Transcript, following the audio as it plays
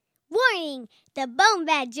Warning! The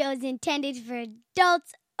BoneBat Show is intended for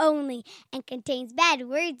adults only and contains bad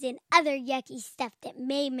words and other yucky stuff that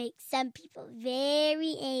may make some people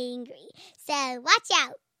very angry. So watch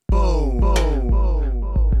out! Boom, boom,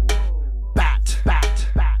 boom, bat, bat,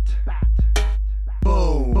 bat, bat,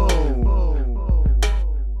 boom, boom, boom,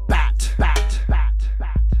 bat, bat, bat,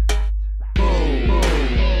 bat, boom, boom,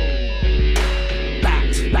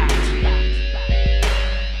 bat, bat, bat,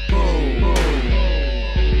 boom, boom,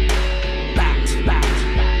 bat,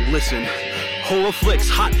 bat. Listen. Horror flicks,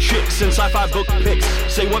 hot chicks, and sci-fi book picks.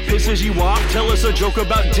 Say what pisses you off, tell us a joke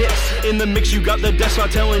about dicks. In the mix you got the desk, I'm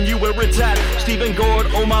telling you where it's at. Stephen Gord,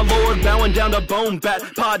 oh my lord, bowing down to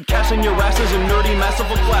BoneBat. Podcasting your asses in nerdy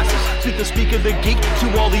masterful classes. Speak of the geek to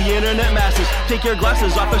all the internet masses. Take your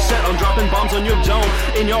glasses off a set, I'm dropping bombs on your dome.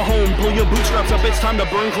 In your home, pull your bootstraps up, it's time to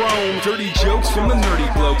burn chrome. Dirty jokes from the nerdy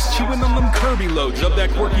blokes, chewing on them Kirby loads of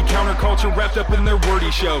that quirky counterculture wrapped up in their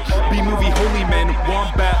wordy show. B-movie holy men,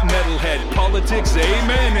 wombat metalhead, politics,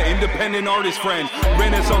 amen, independent artist friend,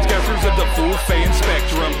 renaissance casters of the full fan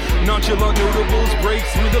spectrum, nonchalant notables break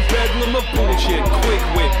through the bedlam of bullshit, quick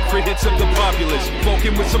wit, crit hits of the populace,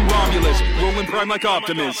 Vulcan with some Romulus, rolling prime like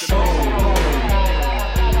Optimus.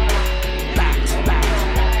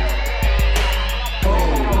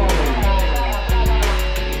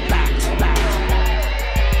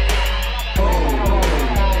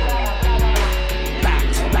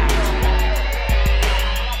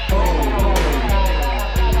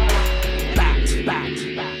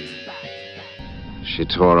 She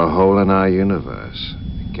tore a hole in our universe,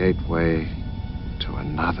 a gateway to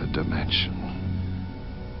another dimension.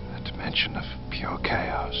 A dimension of pure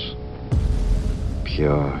chaos,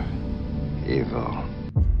 pure evil.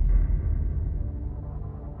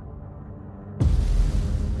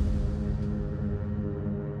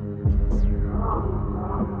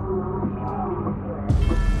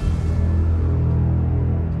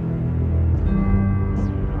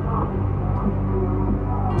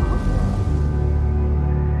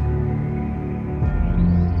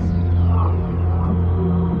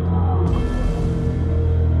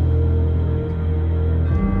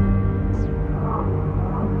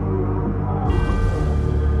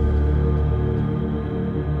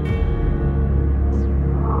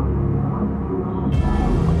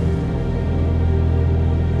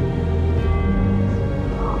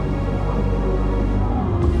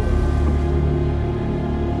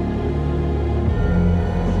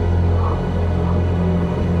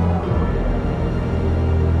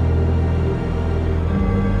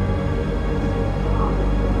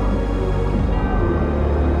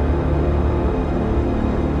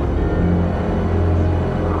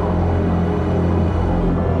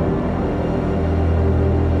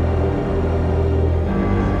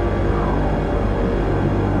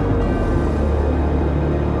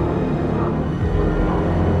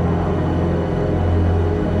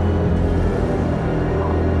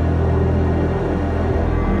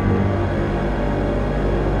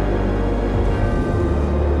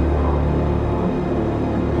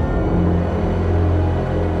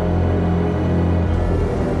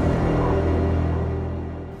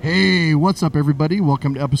 What's up, everybody?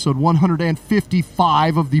 Welcome to episode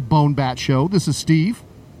 155 of the BoneBat Show. This is Steve.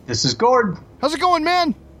 This is Gord. How's it going,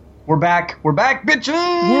 man? We're back. We're back, bitches!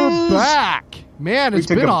 We're back! Man, it's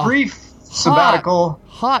been a brief sabbatical.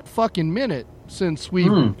 Hot fucking minute since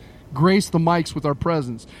we graced the mics with our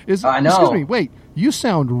presence. I know. Excuse me, wait. You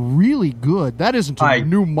sound really good. That isn't a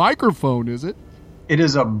new microphone, is it? It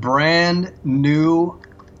is a brand new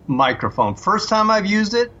microphone. First time I've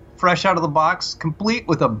used it. Fresh out of the box, complete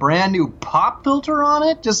with a brand new pop filter on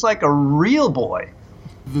it, just like a real boy.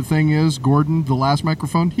 The thing is, Gordon, the last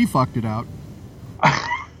microphone, he fucked it out.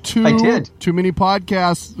 I did. Too many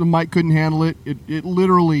podcasts, the mic couldn't handle it. It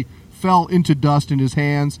literally fell into dust in his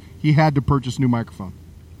hands. He had to purchase a new microphone.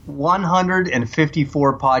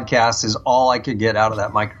 154 podcasts is all I could get out of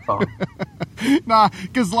that microphone. Nah,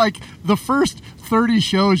 because like the first 30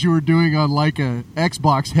 shows you were doing on like a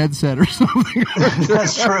Xbox headset or something.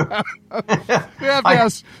 That's true. We have to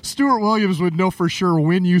ask Stuart Williams would know for sure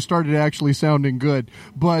when you started actually sounding good,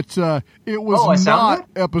 but it was not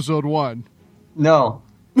episode 1. No,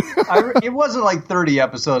 it wasn't like 30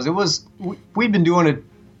 episodes. It was. We'd been doing it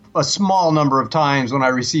a small number of times when I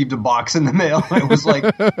received a box in the mail. It was like,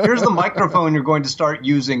 here's the microphone you're going to start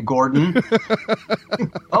using, Gordon.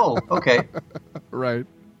 Oh, okay. Right.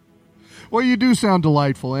 Well, you do sound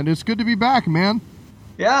delightful, and it's good to be back, man.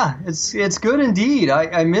 Yeah, it's good indeed.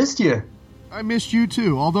 I missed you. I missed you,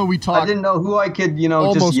 too, although we talked. I didn't know who I could,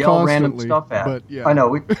 just yell random stuff at. But, yeah. I know.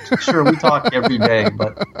 We talk every day,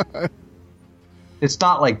 but it's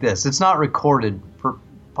not like this. It's not recorded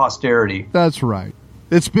posterity. That's right.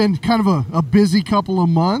 It's been kind of a busy couple of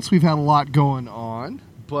months. We've had a lot going on.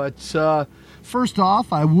 But first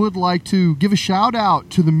off, I would like to give a shout out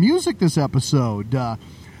to the music this episode.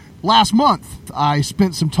 Last month, I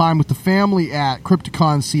spent some time with the family at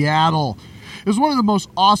CryptiCon Seattle. It was one of the most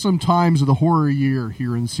awesome times of the horror year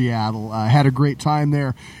here in Seattle. I had a great time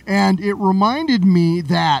there. And it reminded me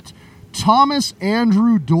that Thomas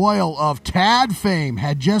Andrew Doyle of Tad fame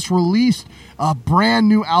had just released a brand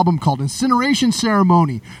new album called Incineration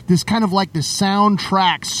Ceremony. This kind of like the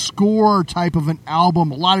soundtrack score type of an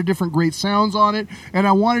album. A lot of different great sounds on it. And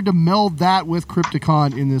I wanted to meld that with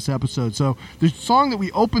CryptiCon in this episode. So the song that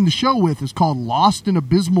we opened the show with is called Lost in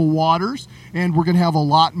Abysmal Waters. And we're going to have a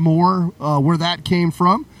lot more where that came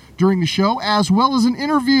from during the show, as well as an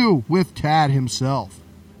interview with Tad himself.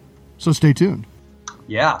 So stay tuned.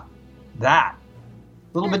 Yeah. That.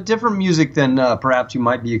 A little bit different music than perhaps you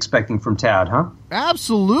might be expecting from Tad, huh?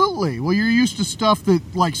 Absolutely. Well, you're used to stuff that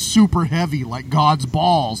like super heavy, like God's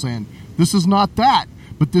Balls, and this is not that.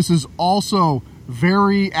 But this is also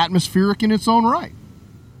very atmospheric in its own right.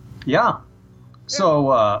 Yeah.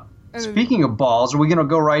 So, speaking of balls, are we going to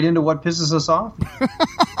go right into what pisses us off?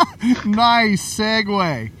 Nice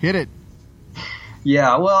segue. Hit it.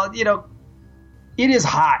 Yeah, well, it is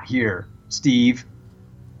hot here, Steve.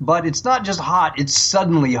 But it's not just hot, it's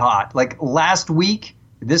suddenly hot. Like last week,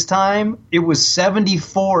 this time, it was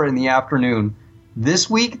 74 in the afternoon. This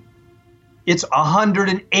week, it's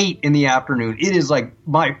 108 in the afternoon. It is like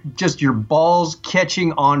just your balls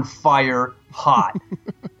catching on fire hot.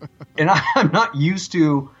 And I'm not used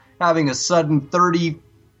to having a sudden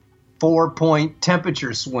 34-point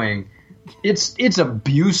temperature swing. It's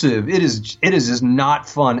abusive. It is just not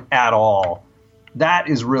fun at all. That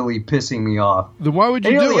is really pissing me off. Then why would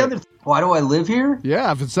you do it? Why do I live here?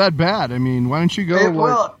 Yeah, if it's that bad, I mean, why don't you go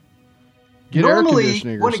get air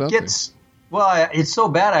conditioning or something? It's so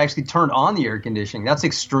bad I actually turned on the air conditioning. That's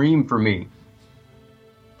extreme for me.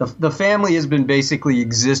 The family has been basically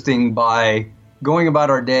existing by going about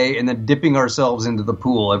our day and then dipping ourselves into the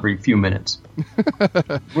pool every few minutes.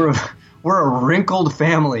 We're a wrinkled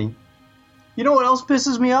family. You know what else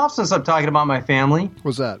pisses me off since I'm talking about my family?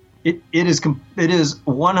 What's that? It is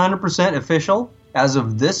 100% official. As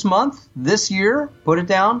of this month, this year, put it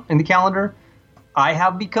down in the calendar, I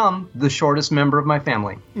have become the shortest member of my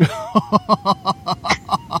family.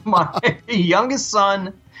 My youngest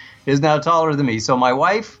son is now taller than me. So my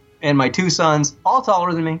wife and my two sons, all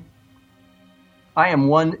taller than me. I am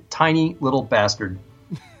one tiny little bastard.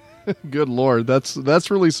 Good Lord,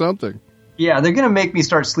 that's really something. Yeah, they're going to make me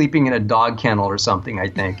start sleeping in a dog kennel or something, I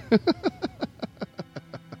think.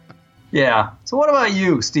 Yeah. So what about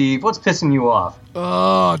you, Steve? What's pissing you off?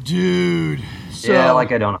 Oh, dude. So, yeah,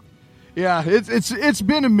 like I don't know. Yeah, it's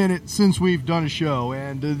been a minute since we've done a show,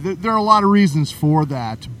 and there are a lot of reasons for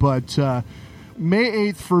that. But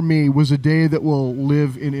May 8th for me was a day that will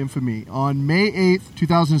live in infamy. On May 8th,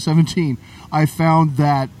 2017, I found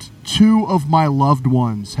that 2 of my loved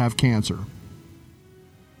ones have cancer.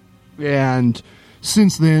 And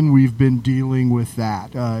since then, we've been dealing with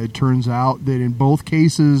that. It turns out that in both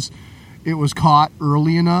cases, it was caught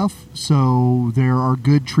early enough, so there are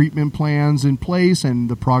good treatment plans in place, and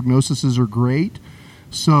the prognoses are great.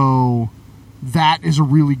 So that is a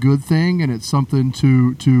really good thing, and it's something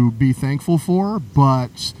to be thankful for.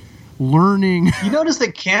 But learning... You notice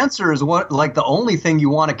that cancer is the only thing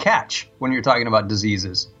you want to catch when you're talking about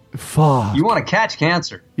diseases. Fuck. You want to catch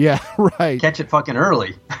cancer. Yeah, right. Catch it fucking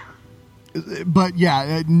early. But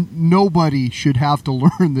yeah, nobody should have to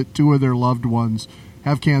learn that 2 of their loved ones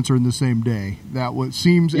have cancer in the same day.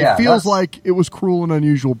 It feels like it was cruel and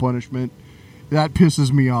unusual punishment. That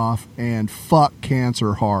pisses me off, and fuck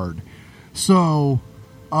cancer hard. So,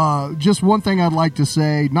 just one thing I'd like to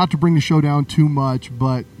say, not to bring the show down too much,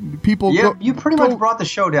 but people... Yeah, you pretty much brought the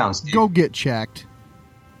show down, Steve. Go get checked.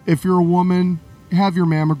 If you're a woman, have your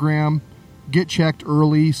mammogram. Get checked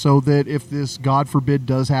early so that if this, God forbid,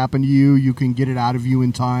 does happen to you, you can get it out of you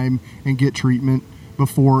in time and get treatment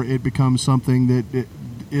before it becomes something that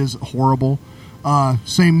is horrible.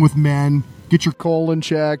 Same with men. Get your colon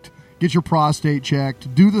checked. Get your prostate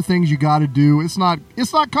checked. Do the things you got to do. It's not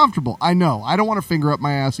comfortable. I know. I don't want to finger up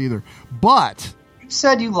my ass either. But you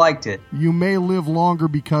said you liked it. You may live longer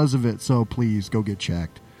because of it. So please go get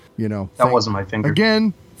checked. That wasn't my finger.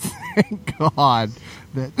 Again, thank God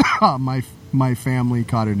that my family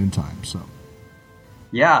caught it in time. So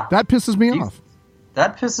yeah, that pisses me off.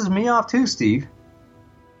 That pisses me off too, Steve.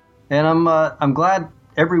 And I'm glad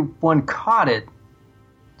everyone caught it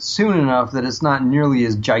soon enough that it's not nearly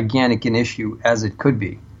as gigantic an issue as it could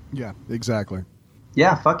be. Yeah, exactly.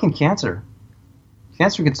 Yeah, fucking cancer.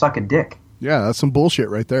 Cancer can suck a dick. Yeah, that's some bullshit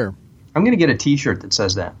right there. I'm going to get a T-shirt that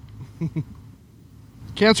says that.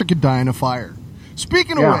 Cancer could die in a fire.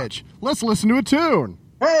 Speaking of which, let's listen to a tune.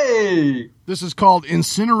 Hey! This is called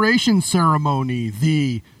Incineration Ceremony,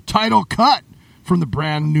 the title cut from the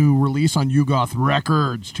brand new release on Yugoth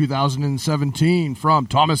Records, 2017, from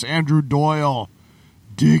Thomas Andrew Doyle.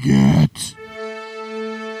 Dig it.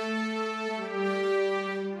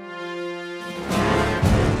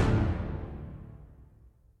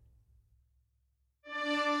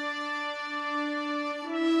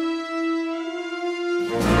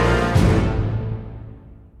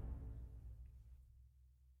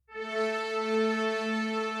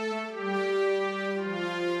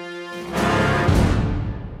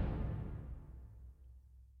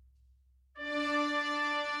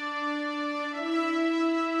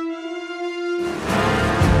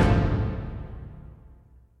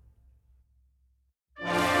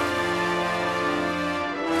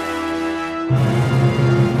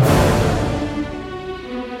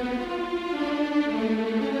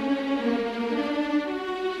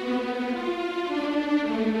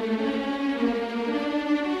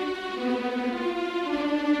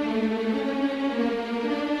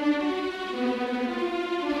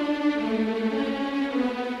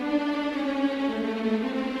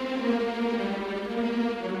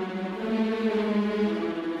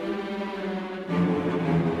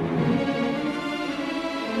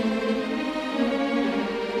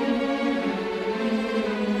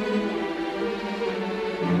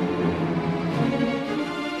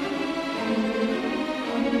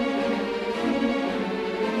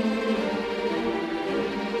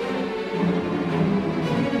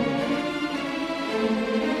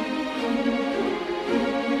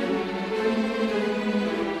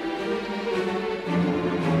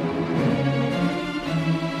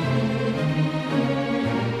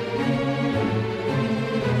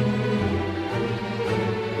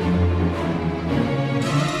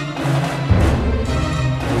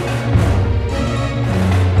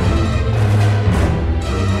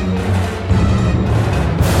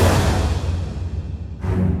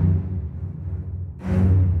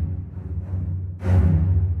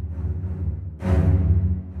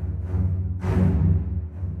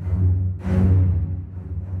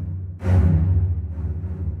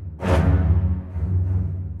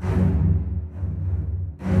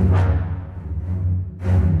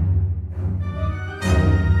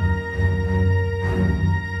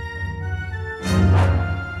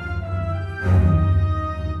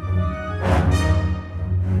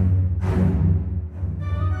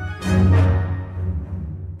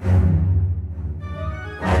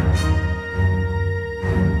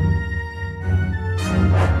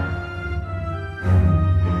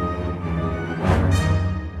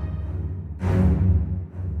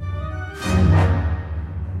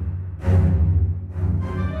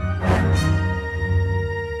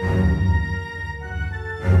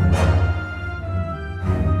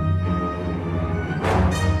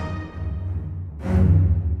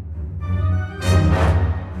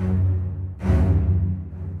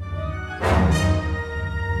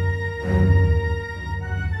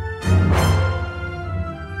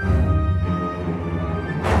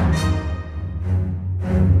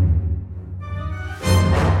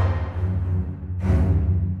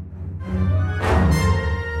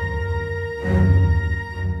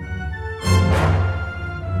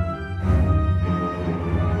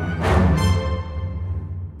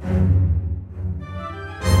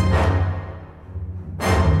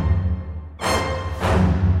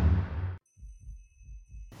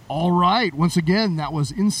 All right, once again, that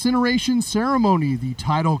was Incineration Ceremony, the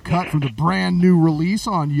title cut from the brand new release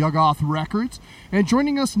on Yugoth Records. And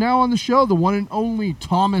joining us now on the show, the one and only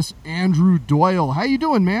Thomas Andrew Doyle. How you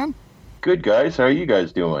doing, man? Good, guys. How are you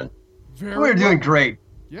guys doing? We're doing great.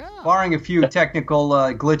 Yeah. Barring a few technical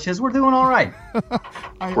glitches, we're doing all right.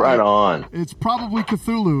 Right on. It's probably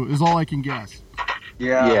Cthulhu is all I can guess.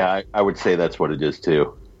 Yeah. I would say that's what it is,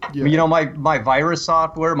 too. Yeah. You know, my virus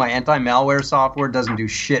software, my anti-malware software doesn't do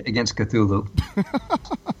shit against Cthulhu.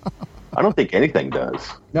 I don't think anything does.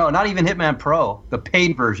 No, not even Hitman Pro, the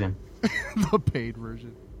paid version. The paid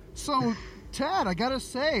version. So, Tad, I gotta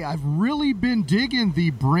say, I've really been digging the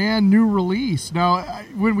brand new release. Now,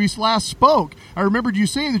 when we last spoke, I remembered you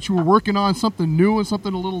saying that you were working on something new and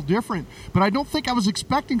something a little different, but I don't think I was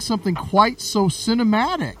expecting something quite so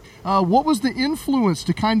cinematic. What was the influence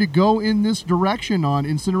to kind of go in this direction on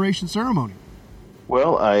Incineration Ceremony?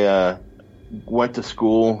 Well, I went to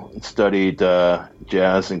school and studied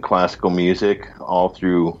jazz and classical music all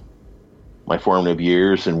through my formative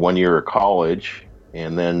years and 1 year of college.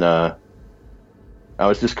 And then I I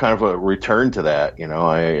was just kind of a return to that. You know,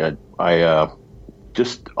 I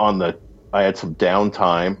had some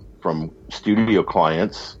downtime from studio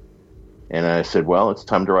clients, and I said, well, it's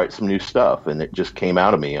time to write some new stuff, and it just came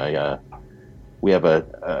out of me. We have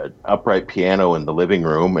a upright piano in the living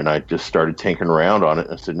room, and I just started tinkering around on it,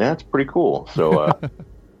 and I said, nah, it's pretty cool. So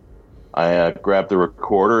I grabbed the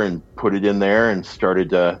recorder and put it in there and started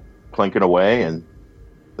plinking away, and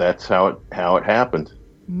that's how it happened.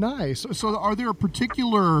 Nice. So are there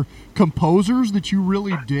particular composers that you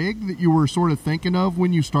really dig that you were sort of thinking of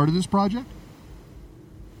when you started this project?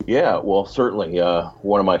 Yeah, well, certainly.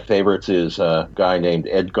 One of my favorites is a guy named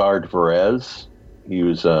Edgard Varese. He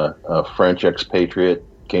was a French expatriate,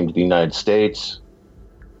 came to the United States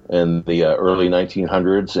in the early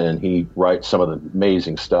 1900s, and he writes some of the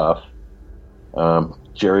amazing stuff.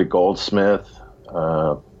 Jerry Goldsmith,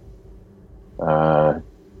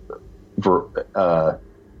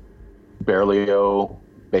 Berlioz,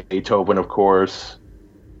 Beethoven, of course.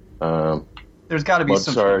 There's got to be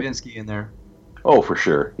some Stravinsky in there. Oh, for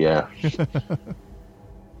sure, yeah.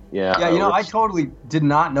 Yeah, you know, I totally did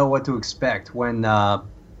not know what to expect when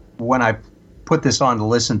I put this on to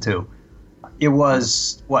listen to. It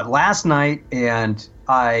was, last night, and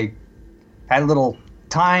I had a little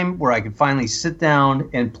time where I could finally sit down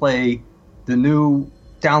and play the new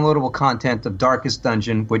downloadable content of Darkest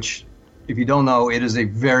Dungeon, which, if you don't know, it is a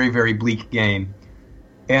very, very bleak game.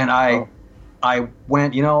 And I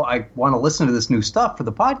went, I want to listen to this new stuff for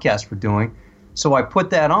the podcast we're doing. So I put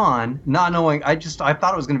that on, not knowing, I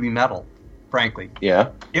thought it was going to be metal, frankly.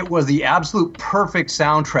 Yeah. It was the absolute perfect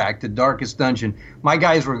soundtrack to Darkest Dungeon. My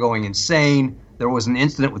guys were going insane. There was an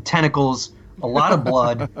incident with tentacles, a lot of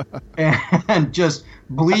blood, and just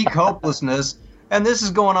bleak hopelessness. And this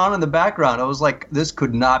is going on in the background. I was like, this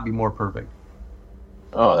could not be more perfect.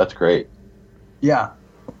 Oh, that's great. Yeah.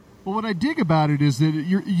 Well, what I dig about it is that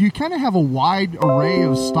you kind of have a wide array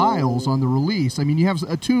of styles on the release. I mean, you have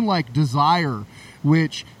a tune like Desire,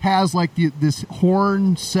 which has like this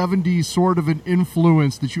horn 70s sort of an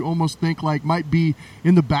influence that you almost think like might be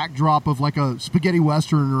in the backdrop of like a spaghetti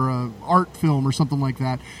western or a art film or something like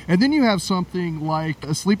that. And then you have something like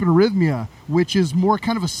Asleep in Arrhythmia, which is more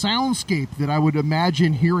kind of a soundscape that I would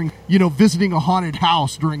imagine hearing, visiting a haunted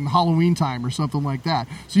house during Halloween time or something like that.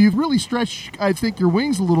 So you've really stretched, I think, your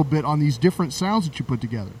wings a little bit on these different sounds that you put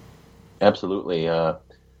together. Absolutely.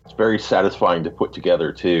 It's very satisfying to put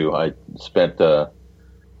together too. I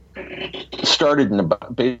started in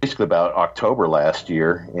basically about October last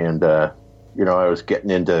year, and I was getting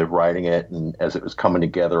into writing it, and as it was coming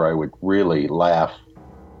together, I would really laugh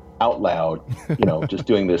out loud, just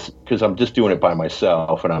doing this because I'm just doing it by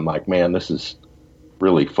myself, and I'm like, man, this is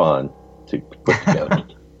really fun to put together.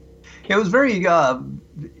 It was very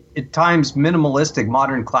at times minimalistic,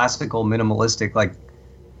 modern classical minimalistic,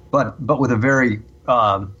 but with a very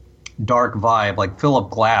dark vibe, like Philip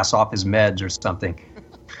Glass off his meds or something.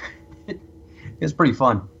 It's pretty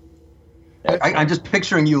fun. I'm just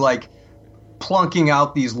picturing you like plunking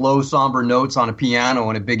out these low somber notes on a piano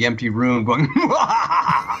in a big empty room going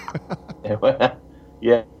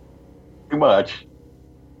yeah, too much.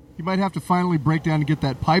 You might have to finally break down and get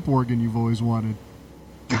that pipe organ you've always wanted.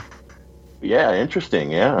 Yeah,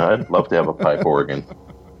 interesting. Yeah, I'd love to have a pipe organ.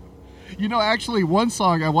 Actually, one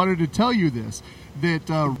song I wanted to tell you this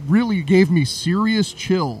that really gave me serious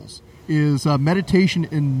chills is Meditation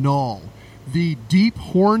in Null. The deep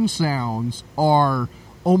horn sounds are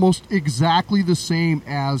almost exactly the same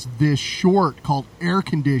as this short called Air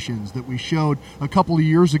Conditions that we showed a couple of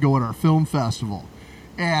years ago at our film festival.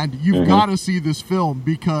 And you've got to see this film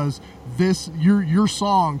because your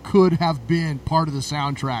song could have been part of the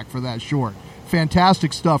soundtrack for that short.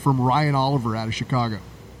 Fantastic stuff from Ryan Oliver out of Chicago.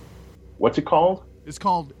 What's it called? It's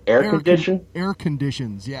called Air Condition? Air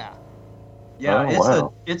Conditions, yeah. Yeah,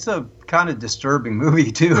 it's a kind of disturbing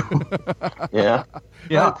movie too. Yeah.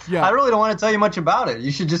 Yeah. I really don't want to tell you much about it.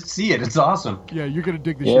 You should just see it. It's awesome. Yeah, you're going to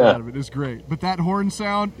dig the shit out of it. It's great. But that horn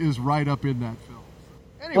sound is right up in that film.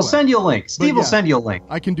 Anyway, we'll send you a link. Steve will send you a link.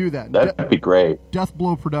 I can do that. That'd be great.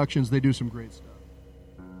 Deathblow Productions, they do some great stuff.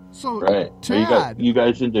 So, right. Tad, you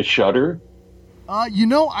guys into Shudder?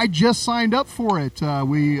 I just signed up for it.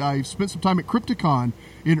 I spent some time at Crypticon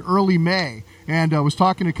in early May, and I was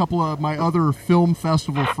talking to a couple of my other film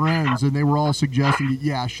festival friends, and they were all suggesting,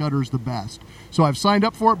 Shudder's the best. So I've signed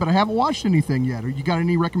up for it, but I haven't watched anything yet. You got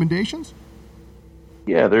any recommendations?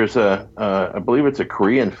 Yeah, there's I believe it's a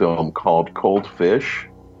Korean film called Cold Fish.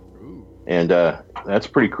 Ooh. And that's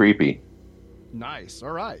pretty creepy. Nice.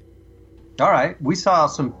 All right. We saw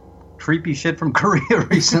some creepy shit from Korea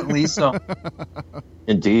recently, so.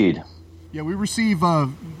 Indeed. Yeah, we receive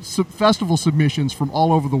festival submissions from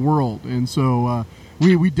all over the world, and so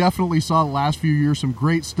we definitely saw the last few years some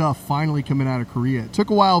great stuff finally coming out of Korea. It took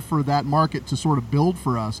a while for that market to sort of build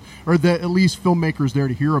for us, or at least filmmakers there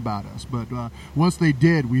to hear about us. But once they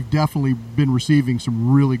did, we've definitely been receiving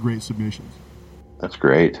some really great submissions. That's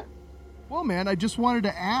great. Well, man, I just wanted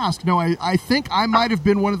to ask. No, I think I might have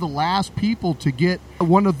been one of the last people to get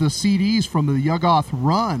one of the CDs from the Yuggoth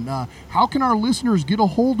run. How can our listeners get a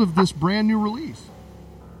hold of this brand new release?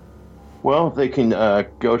 Well, they can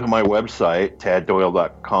go to my website,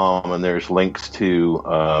 taddoyle.com, and there's links to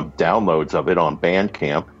downloads of it on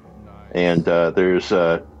Bandcamp. Nice. And there's,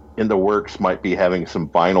 in the works, might be having some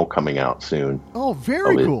vinyl coming out soon. Oh,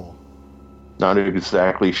 very cool. Not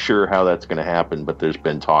exactly sure how that's going to happen, but there's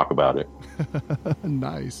been talk about it.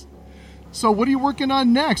 Nice. So what are you working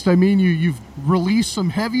on next? I mean, you've released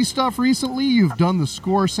some heavy stuff recently. You've done the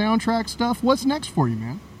score soundtrack stuff. What's next for you,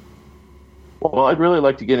 man? Well, I'd really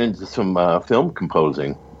like to get into some film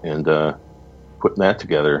composing and putting that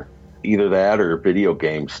together. Either that or video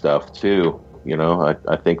game stuff, too. You know,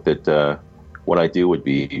 I think that what I do would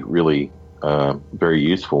be really very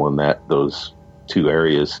useful in those two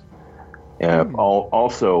areas. And I've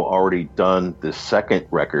also already done the second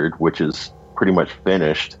record, which is pretty much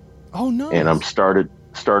finished. Oh, nice. And I'm started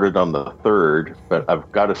on the third, but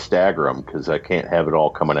I've got to stagger them because I can't have it all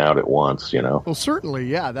coming out at once, you know? Well, certainly,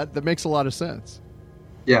 yeah. That makes a lot of sense.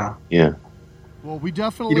 Yeah. Yeah. Well, we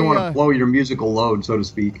definitely... You don't want to blow your musical load, so to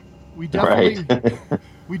speak. We definitely... Right.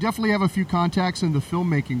 We definitely have a few contacts in the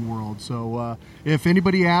filmmaking world, so if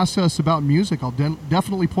anybody asks us about music, I'll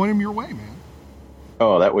definitely point them your way, man.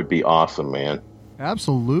 Oh, that would be awesome, man.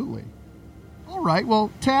 Absolutely. All right. Well,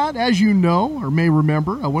 Tad, as you know or may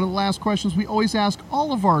remember, one of the last questions we always ask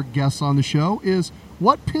all of our guests on the show is,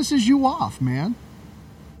 what pisses you off, man?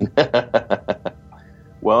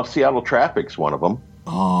 Well, Seattle traffic's one of them.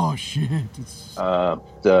 Oh, shit.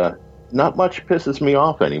 Not much pisses me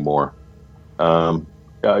off anymore.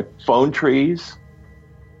 Phone trees.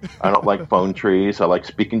 I don't like phone trees. I like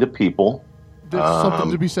speaking to people. There's something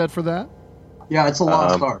to be said for that? Yeah, it's a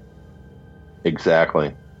lost art.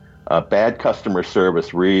 Exactly. Bad customer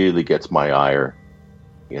service really gets my ire,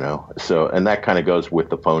 you know. So, and that kind of goes with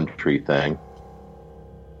the phone tree thing.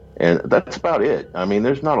 And that's about it. I mean,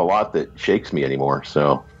 there's not a lot that shakes me anymore.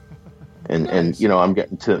 So, and Nice. and you know, I'm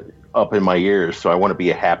getting up in my years, so I want to be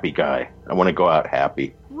a happy guy. I want to go out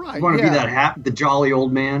happy. Right. You want to be that the jolly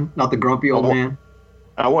old man, not the grumpy old man.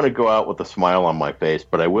 I want to go out with a smile on my face,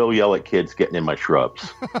 but I will yell at kids getting in my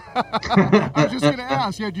shrubs. I was just going to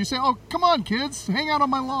ask, do you say, oh, come on, kids, hang out on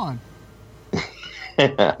my lawn?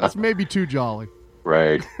 That's maybe too jolly.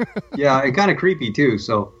 Right. Yeah, it's kind of creepy, too,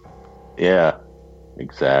 so. Yeah,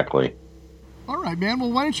 exactly. All right, man.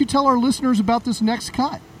 Well, why don't you tell our listeners about this next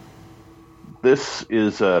cut? This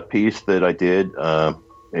is a piece that I did.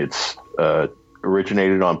 It's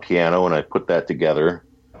originated on piano, and I put that together.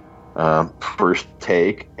 First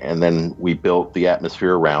take, and then we built the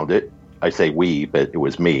atmosphere around it. I say we, but it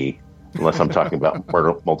was me, unless I'm talking about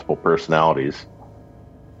multiple personalities.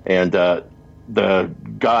 And the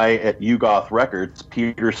guy at Yuggoth Records,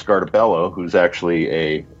 Peter Scartabello, who's actually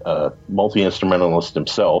a multi-instrumentalist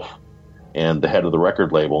himself and the head of the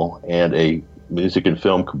record label and a music and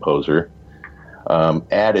film composer,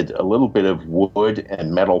 added a little bit of wood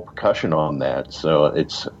and metal percussion on that. So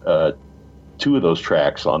it's two of those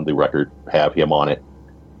tracks on the record have him on it,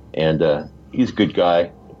 and he's a good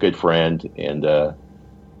guy, a good friend, and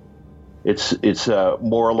it's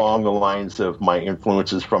more along the lines of my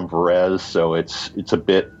influences from Varese, so it's a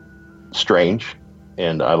bit strange,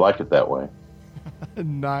 and I like it that way.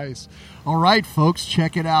 Nice. All right, folks,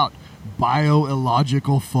 check it out.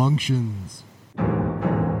 Bioillogical Functions.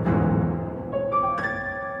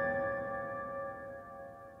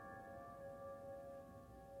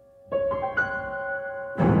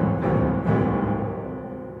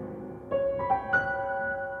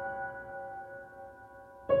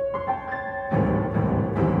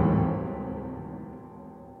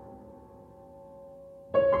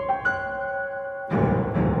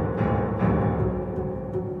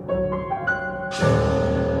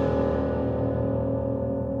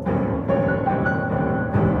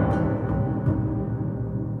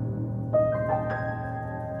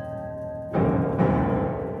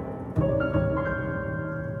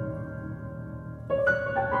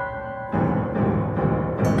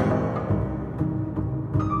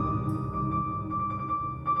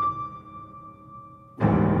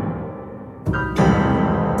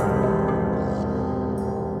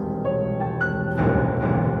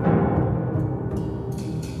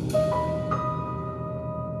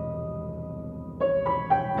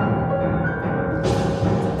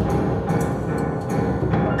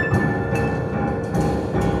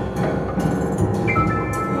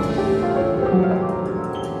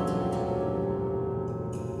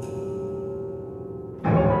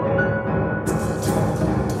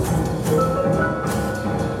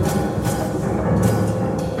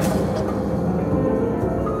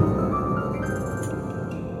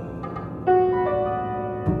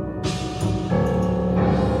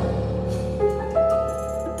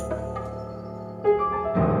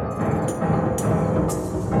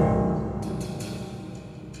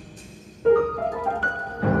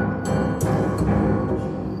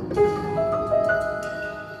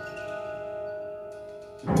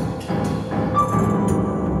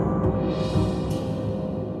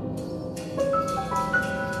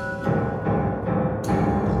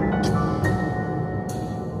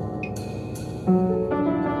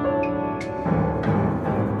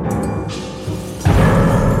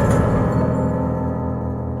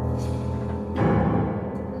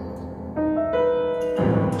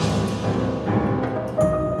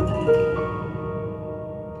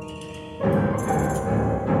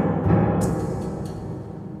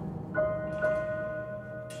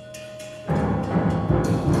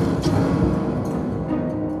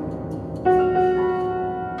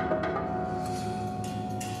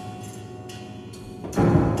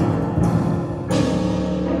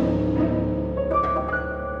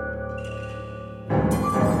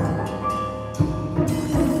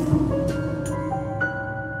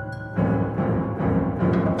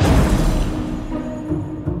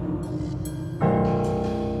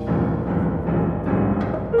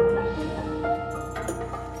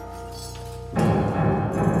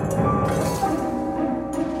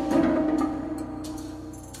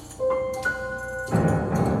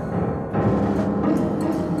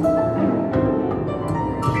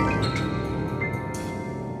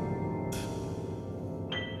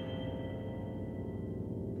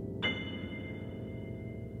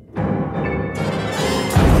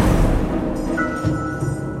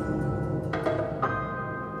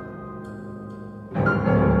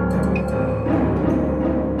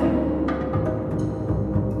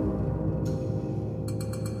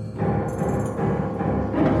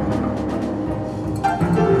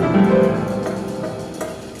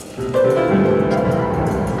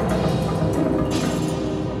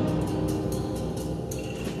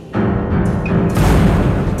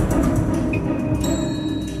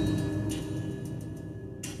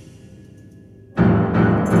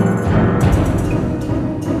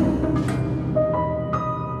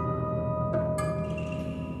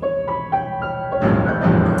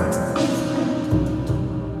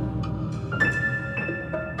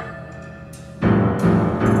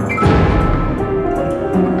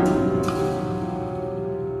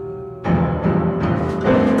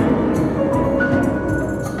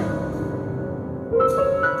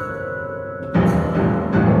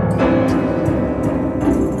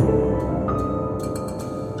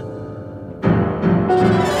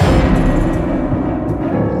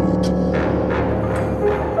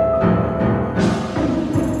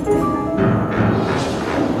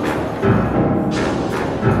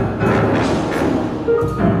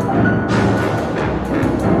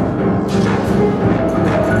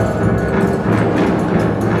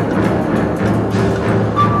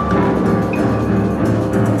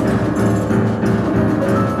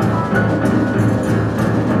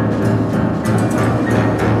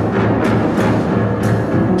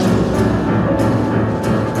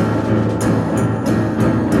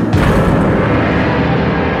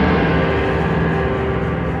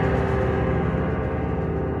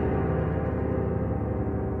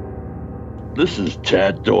 This is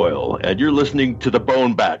Tad Doyle, and you're listening to the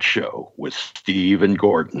BoneBat Show with Steve and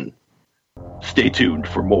Gordon. Stay tuned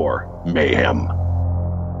for more mayhem.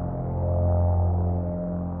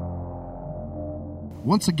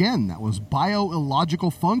 Once again, that was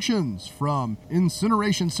Bioillogical Functions from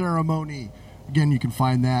Incineration Ceremony. Again, you can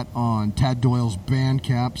find that on Tad Doyle's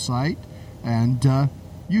Bandcamp site, and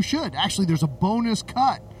you should. Actually, there's a bonus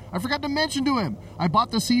cut. I forgot to mention to him, I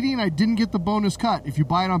bought the CD and I didn't get the bonus cut. If you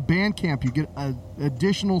buy it on Bandcamp, you get an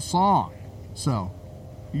additional song. So,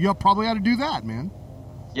 you probably ought to do that, man.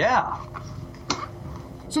 Yeah.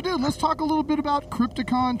 So, dude, let's talk a little bit about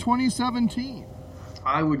Crypticon 2017.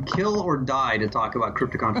 I would kill or die to talk about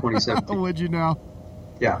Crypticon 2017. Would you now?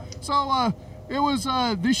 Yeah. So, it was,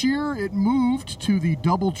 this year, it moved to the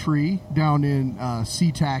Doubletree down in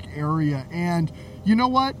SeaTac area, and you know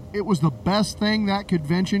what? It was the best thing that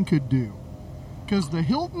convention could do. Because the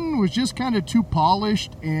Hilton was just kind of too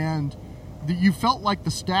polished, and you felt like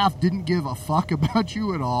the staff didn't give a fuck about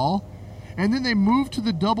you at all. And then they moved to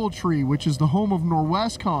the Doubletree, which is the home of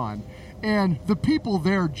NorwestCon, and the people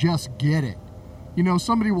there just get it. You know,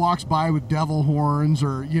 somebody walks by with devil horns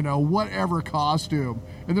or, you know, whatever costume,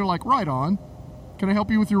 and they're like, right on. Can I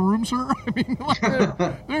help you with your room, sir? I mean,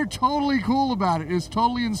 like they're totally cool about it. It's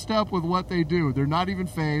totally in step with what they do. They're not even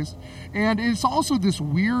phased. And it's also this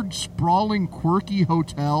weird, sprawling, quirky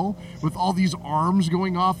hotel with all these arms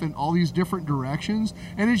going off in all these different directions.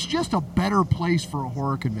 And it's just a better place for a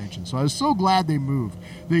horror convention. So I was so glad they moved.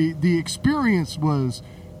 The experience was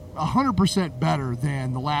 100% better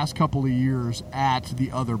than the last couple of years at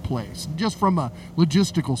the other place, just from a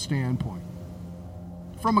logistical standpoint.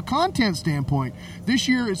 From a content standpoint, this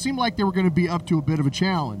year it seemed like they were going to be up to a bit of a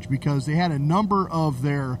challenge because they had a number of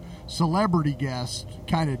their celebrity guests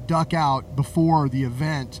kind of duck out before the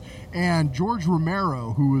event. And George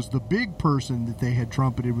Romero, who was the big person that they had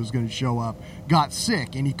trumpeted was going to show up, got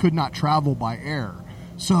sick and he could not travel by air.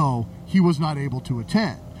 So he was not able to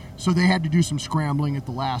attend. So they had to do some scrambling at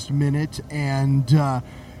the last minute and,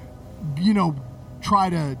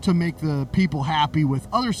 try to make the people happy with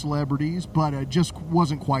other celebrities, but it just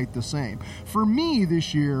wasn't quite the same. For me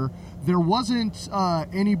this year, there wasn't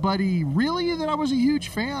anybody really that I was a huge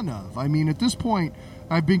fan of. I mean, at this point,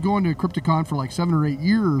 I've been going to Crypticon for like 7 or 8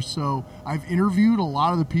 years, so I've interviewed a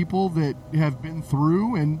lot of the people that have been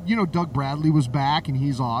through, and, Doug Bradley was back, and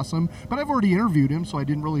he's awesome, but I've already interviewed him, so I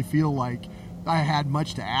didn't really feel like I had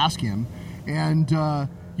much to ask him. And, there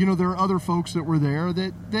are other folks that were there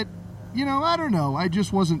that I don't know. I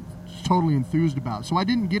just wasn't totally enthused about it. So I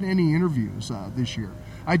didn't get any interviews this year.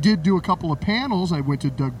 I did do a couple of panels. I went to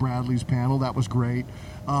Doug Bradley's panel. That was great.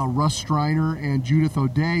 Russ Striner and Judith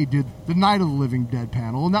O'Day did the Night of the Living Dead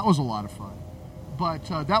panel, and that was a lot of fun.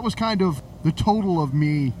 But that was kind of the total of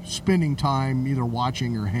me spending time either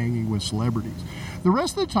watching or hanging with celebrities. The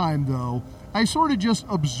rest of the time, though, I sort of just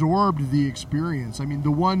absorbed the experience. I mean,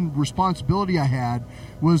 the one responsibility I had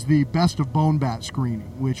was the Best of BoneBat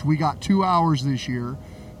screening, which we got 2 hours this year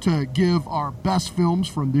to give our best films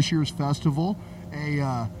from this year's festival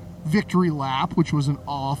a victory lap, which was an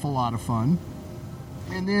awful lot of fun.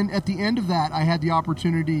 And then at the end of that, I had the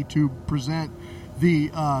opportunity to present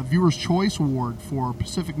the Viewer's Choice Award for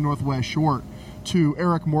Pacific Northwest Short to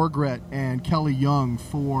Eric Morgret and Kelly Young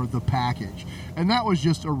for the package. And that was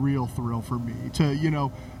just a real thrill for me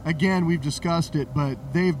to, again, we've discussed it, but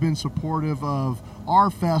they've been supportive of our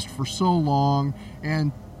fest for so long,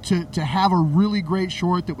 and to have a really great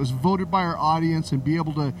short that was voted by our audience and be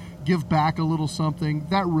able to give back a little something,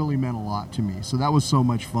 that really meant a lot to me. So that was so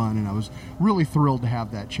much fun, and I was really thrilled to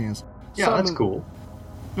have that chance. Yeah, that's cool.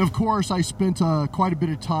 Of course, I spent quite a bit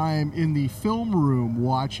of time in the film room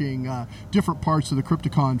watching different parts of the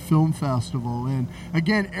Crypticon Film Festival. And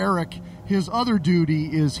again, Eric, his other duty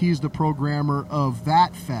is he's the programmer of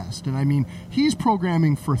that fest. And I mean, he's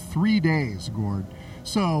programming for 3 days, Gord.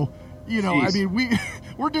 So, Jeez. I mean,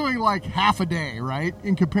 we're doing like half a day, right?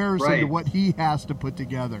 In comparison to what he has to put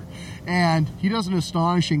together. And he does an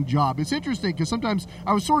astonishing job. It's interesting because sometimes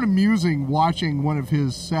I was sort of musing watching one of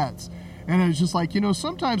his sets. And it's just like,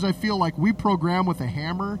 sometimes I feel like we program with a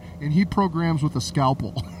hammer and he programs with a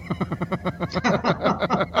scalpel.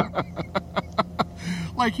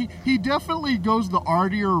 Like, he definitely goes the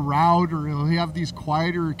artier route, or he'll have these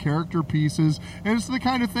quieter character pieces, and it's the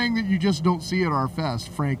kind of thing that you just don't see at our fest,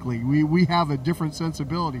 frankly. We have a different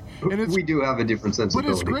sensibility. And we do have a different sensibility.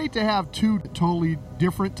 But it's great to have two totally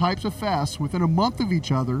different types of fests within a month of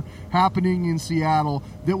each other happening in Seattle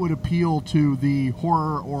that would appeal to the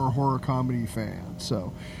horror or horror comedy fan.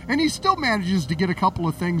 So, and he still manages to get a couple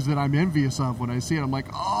of things that I'm envious of when I see it. I'm like,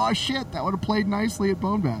 oh shit, that would have played nicely at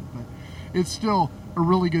BoneBat. But it's still a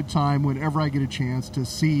really good time whenever I get a chance to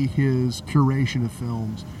see his curation of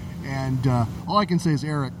films. And all I can say is,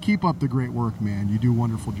 Eric, keep up the great work, man. You do a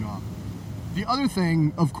wonderful job. The other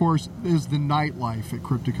thing, of course, is the nightlife at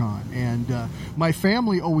Crypticon. And my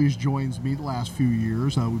family always joins me the last few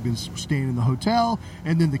years. We've been staying in the hotel,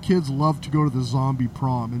 and then the kids love to go to the zombie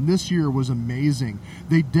prom. And this year was amazing.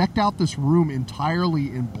 They decked out this room entirely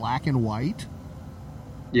in black and white.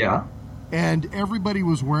 Yeah. And everybody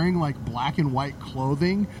was wearing like black and white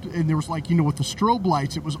clothing. And there was like, with the strobe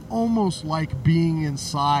lights, it was almost like being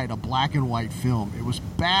inside a black and white film. It was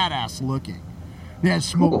badass looking. They had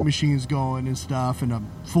smoke machines going and stuff, and a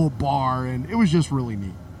full bar, and it was just really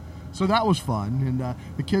neat. So that was fun. And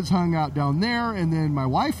the kids hung out down there, and then my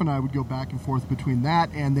wife and I would go back and forth between that,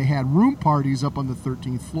 and they had room parties up on the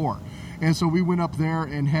 13th floor. And so we went up there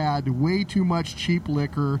and had way too much cheap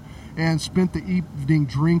liquor and spent the evening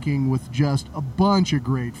drinking with just a bunch of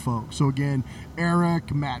great folks. So again,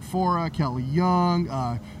 Eric, Matt Fora, Kelly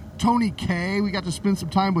Young, Tony K. We got to spend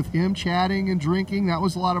some time with him chatting and drinking. That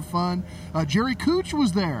was a lot of fun. Jerry Cooch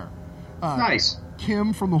was there. Nice.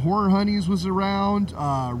 Kim from the Horror Honeys was around.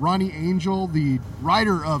 Ronnie Angel, the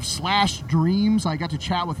writer of Slash Dreams. I got to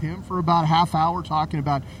chat with him for about a half hour talking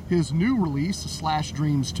about his new release, Slash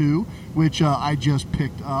Dreams 2, which I just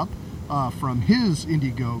picked up from his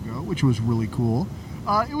Indiegogo, which was really cool.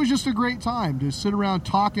 It was just a great time to sit around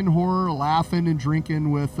talking horror, laughing, and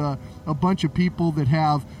drinking with a bunch of people that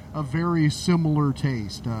have a very similar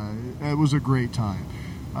taste. It was a great time.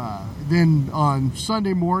 Then on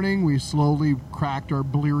Sunday morning, we slowly cracked our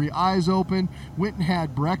bleary eyes open, went and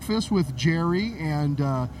had breakfast with Jerry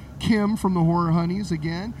and Kim from the Horror Honeys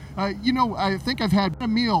again. I think I've had a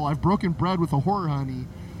meal, I've broken bread with a Horror Honey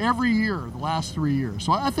every year, the last 3 years.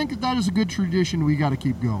 So I think that is a good tradition we got to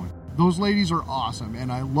keep going. Those ladies are awesome,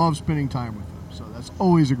 and I love spending time with them, so that's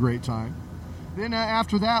always a great time. Then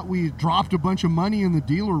after that, we dropped a bunch of money in the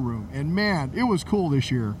dealer room, and man, it was cool this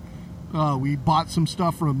year. We bought some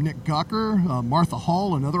stuff from Nick Gucker, Martha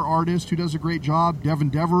Hall, another artist who does a great job, Devin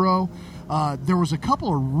Devereaux. There was a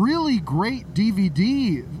couple of really great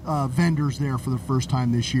DVD vendors there for the first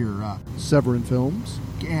time this year. Severin Films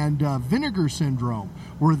and Vinegar Syndrome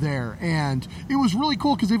were there. And it was really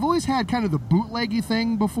cool because they've always had kind of the bootleggy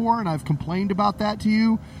thing before, and I've complained about that to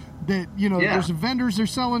you. That, there's vendors, they're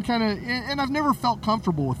selling kind of, and I've never felt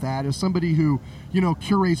comfortable with that as somebody who,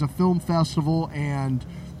 curates a film festival and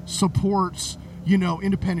supports,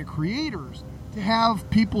 independent creators. To have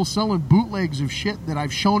people selling bootlegs of shit that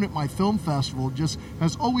I've shown at my film festival just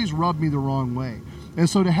has always rubbed me the wrong way. And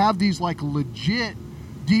so to have these like legit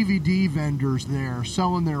DVD vendors there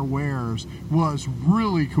selling their wares was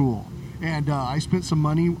really cool. And I spent some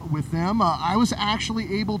money with them. I was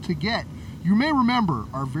actually able to get, you may remember,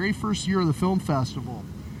 our very first year of the film festival,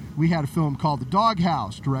 we had a film called The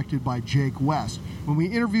Doghouse, directed by Jake West. When we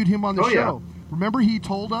interviewed him on the show, remember he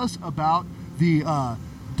told us about the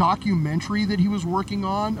documentary that he was working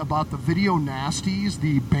on about the Video Nasties,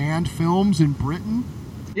 the banned films in Britain?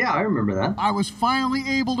 Yeah, I remember that. I was finally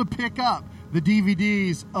able to pick up the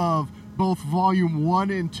DVDs of both Volume 1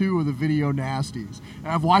 and 2 of the Video Nasties. And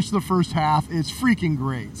I've watched the first half. It's freaking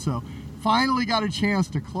great. So finally got a chance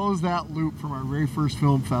to close that loop from our very first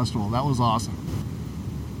film festival. That was awesome.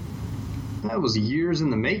 That was years in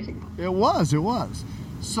the making. It was.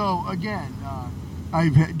 So again,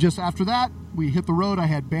 just after that, we hit the road. I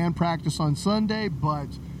had band practice on Sunday, but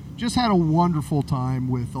just had a wonderful time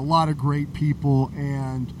with a lot of great people.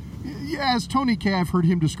 And as Tony K, I've heard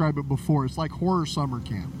him describe it before, it's like horror summer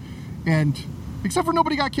camp. And except for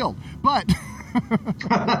nobody got killed, but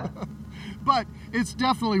but it's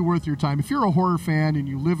definitely worth your time. If you're a horror fan and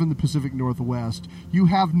you live in the Pacific Northwest, you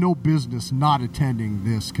have no business not attending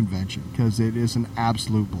this convention because it is an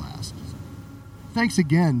absolute blast. Thanks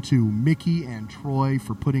again to Mickey and Troy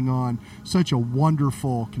for putting on such a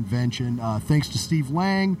wonderful convention. Thanks to Steve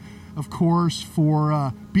Lang of course,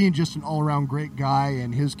 for being just an all-around great guy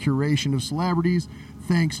and his curation of celebrities.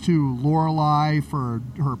 Thanks to Lorelei for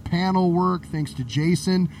her panel work. Thanks to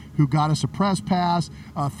Jason, who got us a press pass.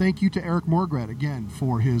 Thank you to Eric Morgret, again,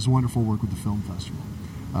 for his wonderful work with the film festival.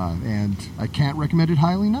 And I can't recommend it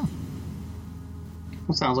highly enough.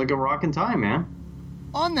 Well, sounds like a rockin' time, man.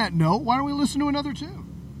 On that note, why don't we listen to another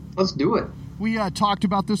tune? Let's do it. We talked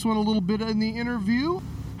about this one a little bit in the interview.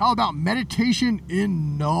 How about Meditation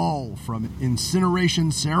in Null from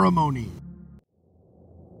Incineration Ceremony?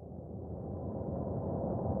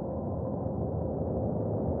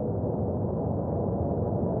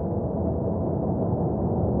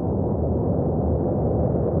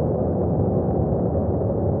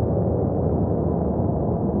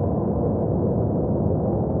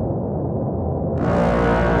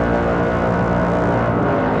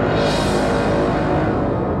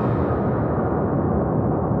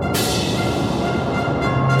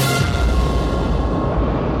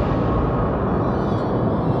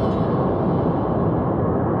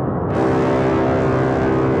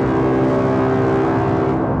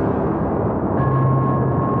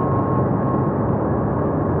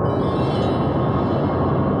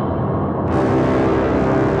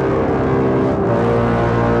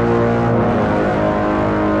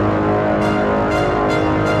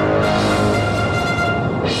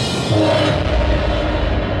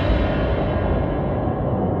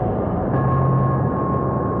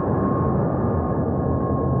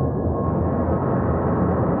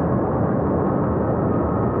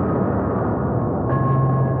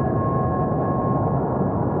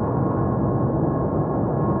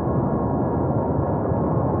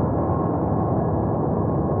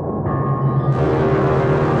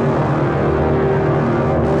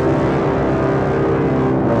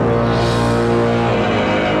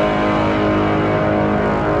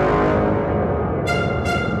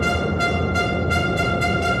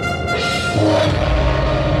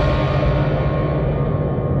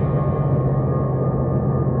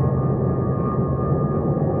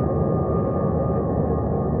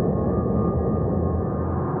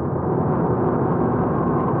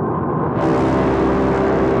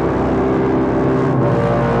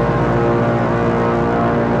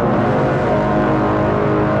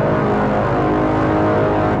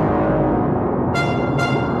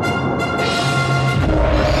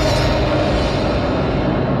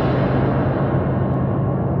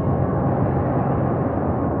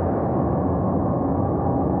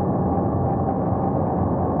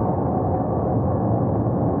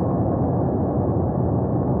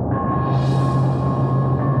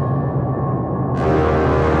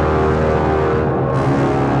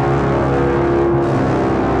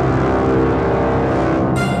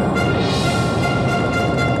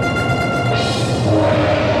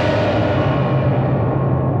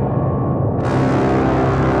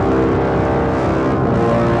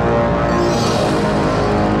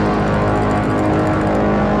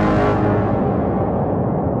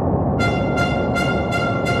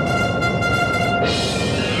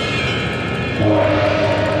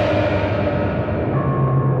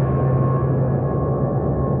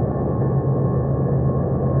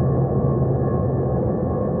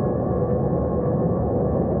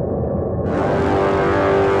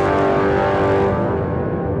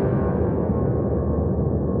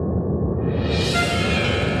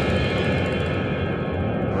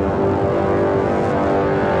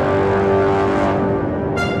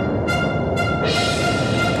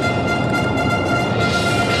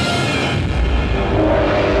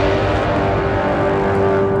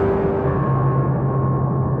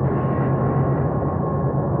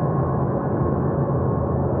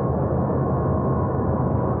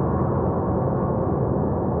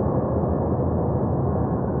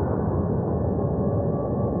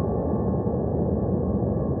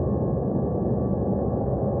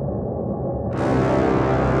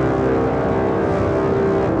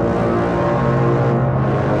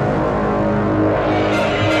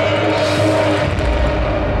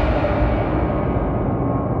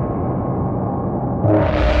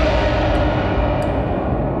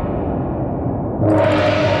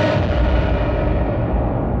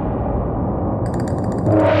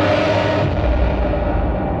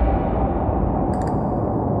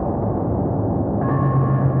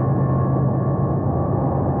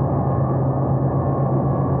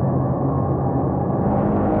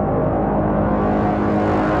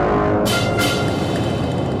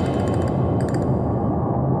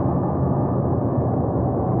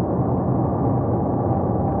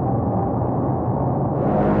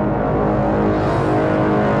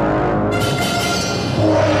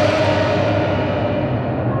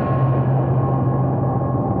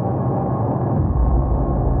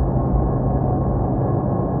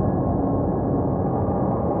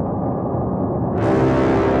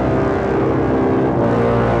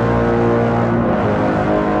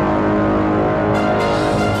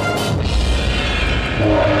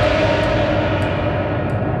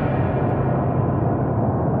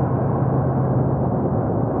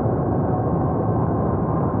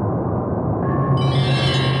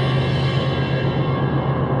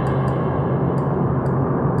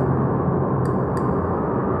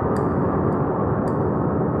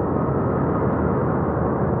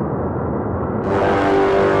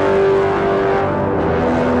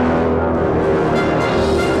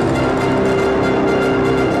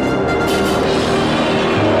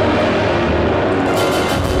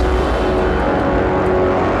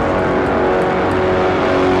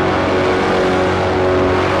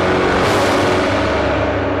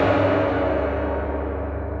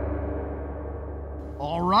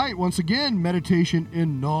 once again, Meditation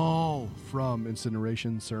in Null from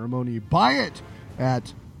Incineration Ceremony. Buy it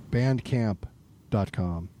at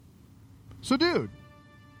bandcamp.com. So, dude.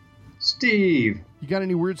 Steve. You got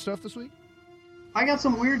any weird stuff this week? I got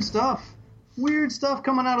some weird stuff. Weird stuff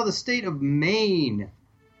coming out of the state of Maine.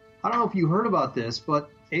 I don't know if you heard about this, but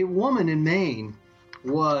a woman in Maine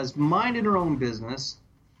was minding her own business,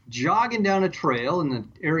 jogging down a trail in the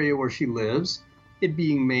area where she lives. It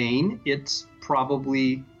being Maine, it's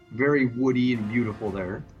probably very woody and beautiful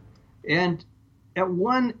there. And at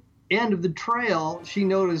one end of the trail, she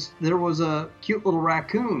noticed there was a cute little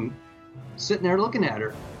raccoon sitting there looking at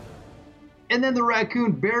her. And then the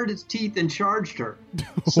raccoon bared its teeth and charged her.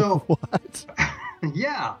 So what?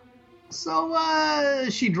 Yeah. So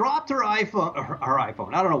she dropped her iPhone. Her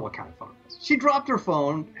iPhone. I don't know what kind of phone it was. She dropped her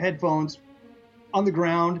headphones, on the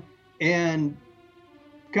ground and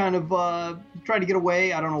kind of tried to get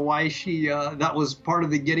away. I don't know why she. That was part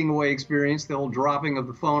of the getting away experience, the old dropping of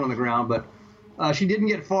the phone on the ground. But she didn't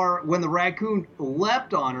get far when the raccoon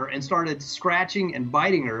leapt on her and started scratching and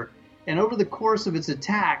biting her. And over the course of its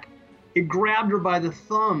attack, it grabbed her by the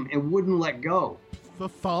thumb and wouldn't let go. The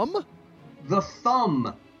thumb? The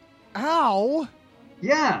thumb. Ow!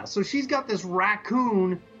 Yeah, so she's got this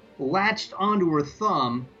raccoon latched onto her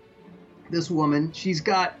thumb. This woman,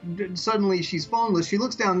 suddenly she's phoneless. She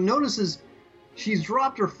looks down, notices she's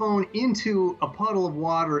dropped her phone into a puddle of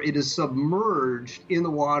water. It is submerged in the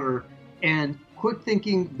water. And quick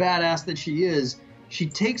thinking badass that she is, she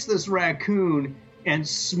takes this raccoon and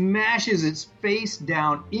smashes its face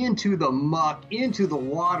down into the muck, into the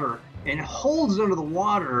water, and holds it under the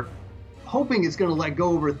water, hoping it's going to let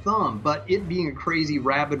go of her thumb. But it being a crazy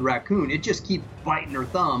rabid raccoon, it just keeps biting her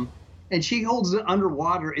thumb, and she holds it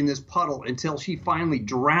underwater in this puddle until she finally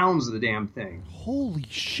drowns the damn thing. Holy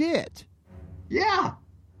shit. Yeah.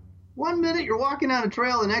 1 minute you're walking down a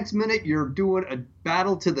trail, the next minute you're doing a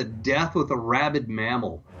battle to the death with a rabid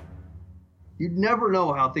mammal. You'd never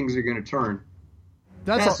know how things are going to turn.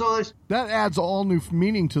 That adds all new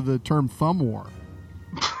meaning to the term thumb war.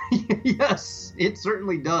 Yes, it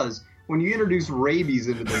certainly does. When you introduce rabies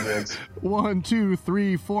into the mix. 1, 2,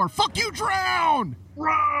 3, 4. Fuck you, drown!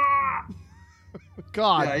 Rah!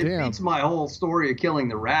 God yeah, it damn. beats my whole story of killing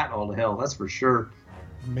the rat all to hell, that's for sure.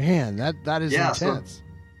 Man, that is intense. So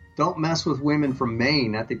don't mess with women from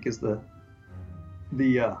Maine, I think is the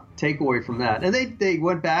takeaway from that. And they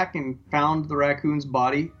went back and found the raccoon's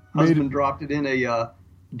body. Husband dropped it in a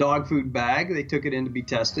dog food bag. They took it in to be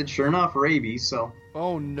tested. Sure enough, rabies. So.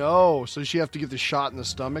 Oh no! So she have to get the shot in the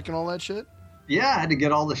stomach and all that shit? Yeah, I had to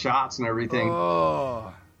get all the shots and everything.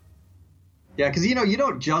 Oh. Yeah, because you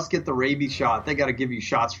don't just get the rabies shot. They got to give you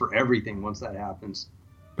shots for everything once that happens.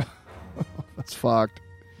 That's fucked.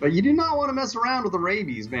 But you do not want to mess around with the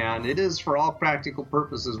rabies, man. It is, for all practical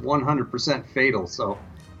purposes, 100% fatal. So.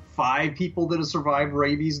 5 people that have survived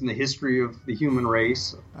rabies in the history of the human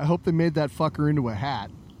race. I hope they made that fucker into a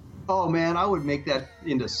hat. Oh, man, I would make that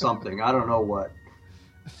into something. I don't know what.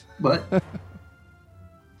 But,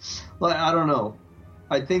 I don't know.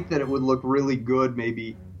 I think that it would look really good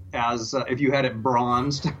maybe as if you had it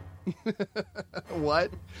bronzed.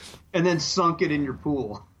 What? And then sunk it in your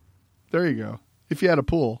pool. There you go. If you had a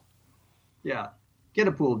pool. Yeah. Get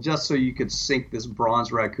a pool just so you could sink this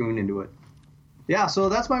bronze raccoon into it. Yeah, so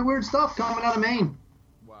that's my weird stuff coming out of Maine.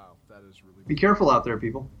 Wow, that is really cool. Be careful out there,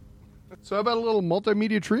 people. So how about a little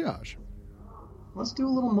multimedia triage? Let's do a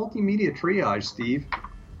little multimedia triage, Steve.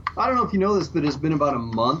 I don't know if you know this, but it's been about a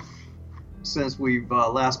month since we've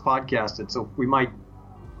last podcasted, so we might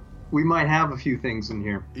have a few things in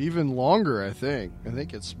here. Even longer, I think. I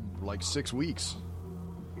think it's like 6 weeks.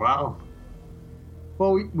 Wow.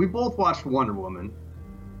 Well, we both watched Wonder Woman.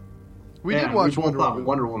 We did watch Wonder Woman. We both thought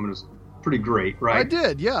Wonder Woman was pretty great, right? I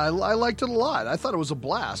did, yeah. I liked it a lot. I thought it was a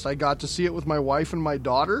blast. I got to see it with my wife and my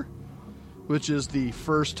daughter, which is the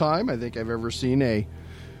first time I think I've ever seen a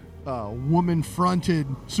woman-fronted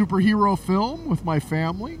superhero film with my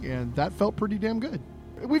family, and that felt pretty damn good.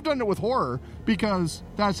 We've done it with horror because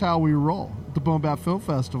that's how we roll at the BoneBat Film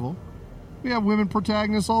Festival. We have women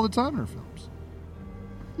protagonists all the time in our films.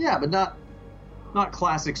 Yeah, but not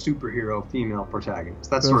classic superhero female protagonists.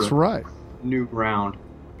 That's sort of right. New ground.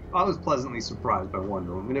 I was pleasantly surprised by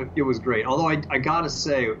Wonder Woman. It was great. Although I gotta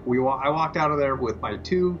say, I walked out of there with my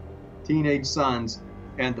 2 teenage sons,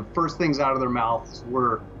 and the first things out of their mouths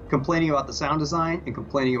were complaining about the sound design and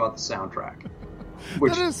complaining about the soundtrack.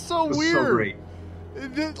 Which that is so was weird. So great.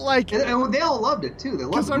 And they all loved it too. They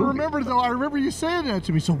loved it. Because I remember you saying that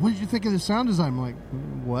to me. So what did you think of the sound design? I'm like,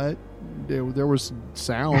 what? There was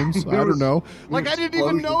sounds. I don't know. Like I didn't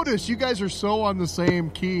even notice. You guys are so on the same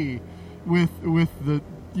key with the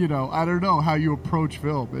I don't know how you approach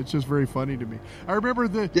film. It's just very funny to me. I remember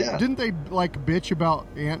didn't they like bitch about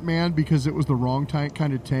Ant-Man because it was the wrong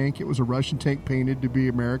kind of tank? It was a Russian tank painted to be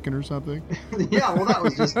American or something? Yeah, well, that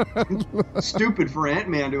was just stupid for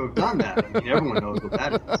Ant-Man to have done that. I mean, everyone knows what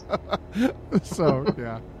that is. So,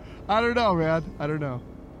 yeah. I don't know, man. I don't know.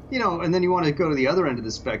 And then you want to go to the other end of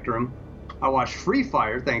the spectrum. I watched Free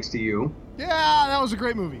Fire, thanks to you. Yeah, that was a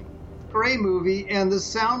great movie. Great movie, and the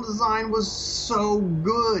sound design was so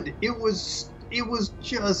good. It was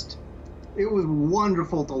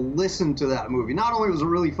wonderful to listen to that movie. Not only was it a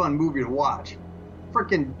really fun movie to watch,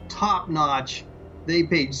 freaking top notch. They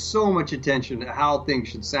paid so much attention to how things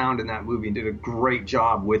should sound in that movie and did a great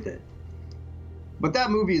job with it. But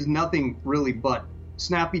that movie is nothing really but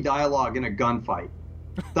snappy dialogue in a gunfight.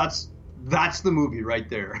 That's the movie right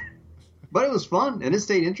there. But it was fun, and it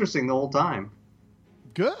stayed interesting the whole time.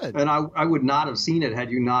 Good. And I would not have seen it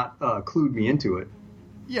had you not clued me into it.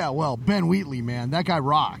 Yeah, well, Ben Wheatley, man, that guy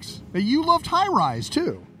rocks. You loved High Rise,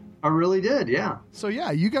 too. I really did, yeah. So,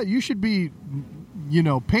 yeah, you should be,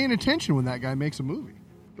 paying attention when that guy makes a movie.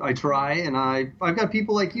 I try, and I've got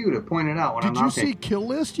people like you to point it out when I'm not Did you see Kill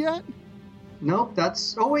List yet? Nope,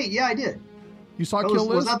 oh, wait, yeah, I did. You saw Kill List?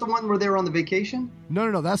 Was that the one where they were on the vacation?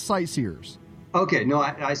 No, that's Sightseers. Okay, no,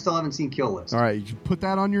 I still haven't seen Kill List. All right, you should put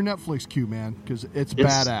that on your Netflix queue, man, because it's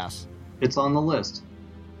badass. It's on the list.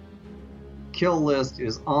 Kill List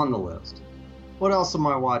is on the list. What else am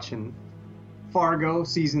I watching? Fargo,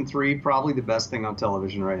 Season 3, probably the best thing on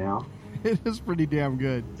television right now. It is pretty damn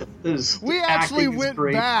good. We actually went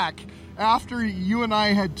back after you and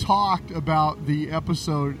I had talked about the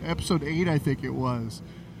episode 8, I think it was,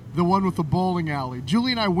 the one with the bowling alley.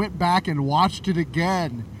 Julie and I went back and watched it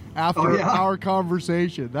again after our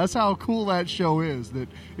conversation. That's how cool that show is, that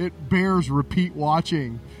it bears repeat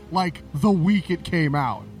watching like the week it came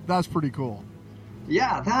out. That's pretty cool.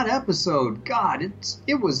 Yeah, that episode, God,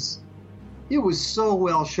 it was so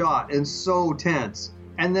well shot and so tense.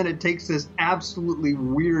 And then it takes this absolutely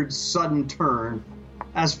weird sudden turn,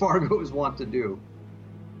 as Fargo is wont to do.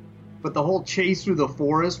 But the whole chase through the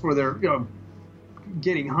forest where they're,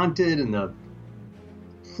 getting hunted and the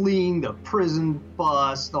fleeing the prison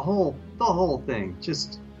bus, the whole thing.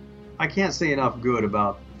 Just, I can't say enough good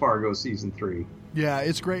about Fargo Season 3. Yeah,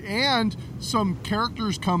 it's great. And some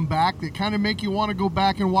characters come back that kind of make you want to go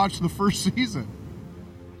back and watch the first season.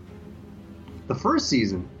 The first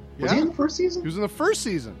season? Was he in the first season? He was in the first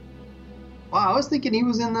season. Wow, I was thinking he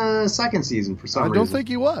was in the second season for some reason. I don't think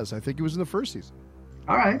he was. I think he was in the first season.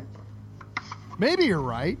 All right. Maybe you're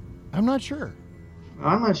right. I'm not sure.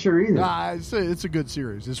 I'm not sure either. Nah, it's a good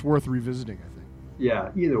series. It's worth revisiting, I think.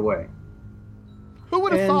 Yeah, either way. Who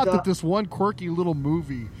would have thought that this one quirky little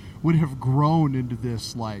movie would have grown into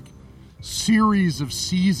this, series of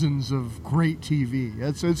seasons of great TV?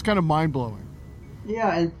 It's kind of mind-blowing.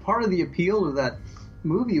 Yeah, and part of the appeal of that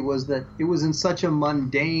movie was that it was in such a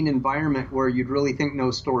mundane environment where you'd really think no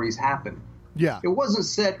stories happen. Yeah. It wasn't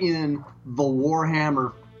set in the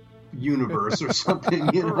Warhammer universe or something,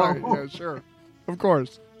 Right, yeah, sure. Of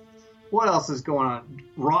course. What else is going on?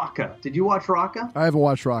 Rocca. Did you watch Rocca? I haven't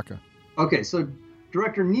watched Rocca. Okay, so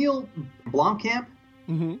director Neil Blomkamp,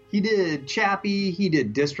 he did Chappie, he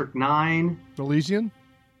did District 9. Elysian?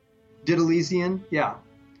 Did Elysian, yeah.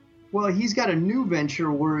 Well, he's got a new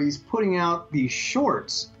venture where he's putting out these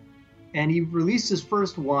shorts, and he released his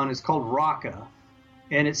first one. It's called Rocca,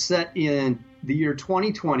 and it's set in the year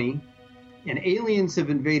 2020, and aliens have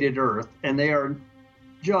invaded Earth, and they are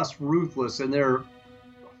just ruthless, and they're,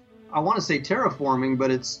 I want to say terraforming,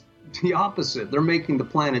 but it's the opposite. They're making the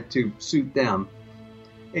planet to suit them.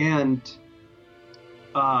 And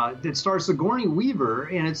it stars Sigourney Weaver,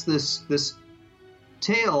 and it's this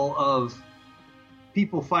tale of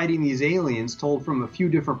people fighting these aliens told from a few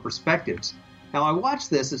different perspectives. Now, I watched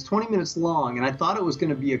this. It's 20 minutes long, and I thought it was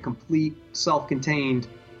going to be a complete self-contained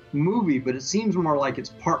movie, but it seems more like it's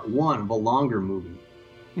part one of a longer movie.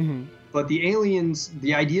 Mm-hmm. But the aliens,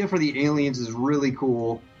 the idea for the aliens is really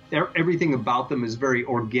cool. Everything about them is very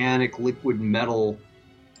organic, liquid metal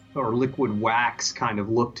or liquid wax kind of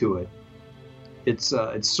look to it. It's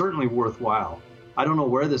certainly worthwhile. I don't know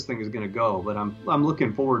where this thing is going to go, but I'm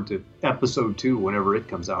looking forward to episode 2 whenever it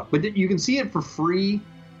comes out. But you can see it for free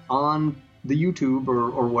on the YouTube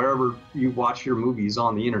or wherever you watch your movies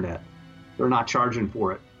on the internet. They're not charging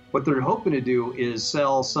for it. What they're hoping to do is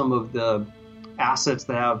sell some of the assets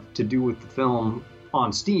that have to do with the film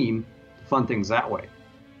on Steam to fund things that way.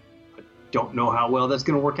 I don't know how well that's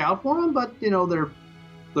going to work out for them, but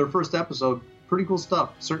their first episode, pretty cool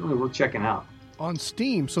stuff. Certainly worth checking out. On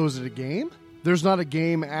Steam, so is it a game? There's not a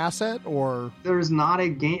game asset, or there's not a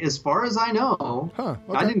game as far as I know. Huh,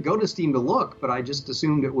 okay. I didn't go to Steam to look, but I just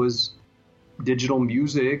assumed it was digital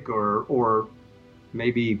music or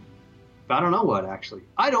maybe I don't know what actually.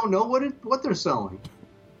 I don't know what they're selling.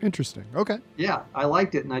 Interesting. Okay. Yeah, I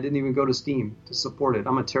liked it and I didn't even go to Steam to support it.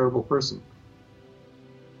 I'm a terrible person.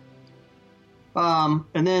 And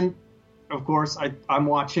then of course I'm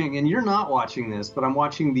watching, and you're not watching this, but I'm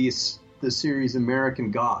watching the series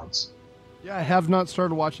American Gods. Yeah, I have not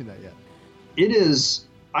started watching that yet. It is.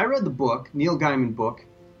 I read the book, Neil Gaiman book,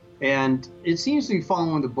 and it seems to be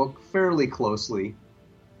following the book fairly closely.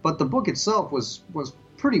 But the book itself was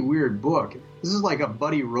pretty weird book. This is like a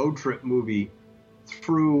buddy road trip movie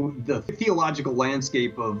through the theological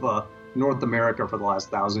landscape of North America for the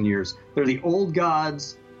last 1,000 years. There are the old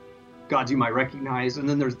gods you might recognize, and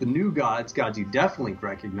then there's the new gods you definitely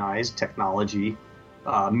recognize, technology,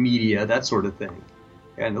 media, that sort of thing.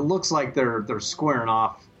 And it looks like they're squaring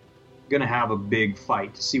off, going to have a big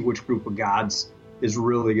fight to see which group of gods is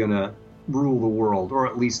really going to rule the world, or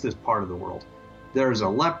at least this part of the world. There's a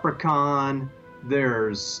leprechaun,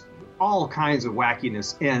 there's all kinds of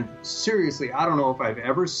wackiness, and seriously, I don't know if I've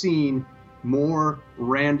ever seen more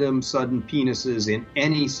random sudden penises in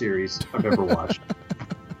any series I've ever watched.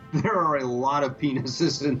 There are a lot of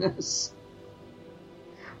penises in this.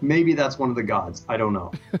 Maybe that's one of the gods. I don't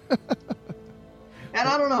know. And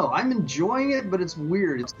I don't know. I'm enjoying it, but it's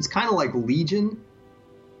weird. It's kind of like Legion,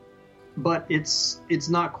 but it's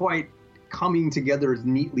not quite coming together as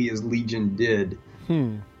neatly as Legion did.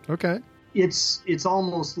 Okay. It's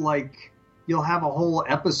almost like you'll have a whole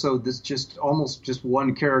episode that's just almost just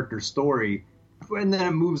one character story, and then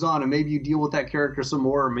it moves on, and maybe you deal with that character some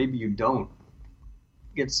more, or maybe you don't.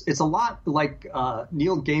 It's a lot like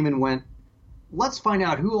Neil Gaiman went, let's find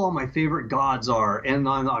out who all my favorite gods are, and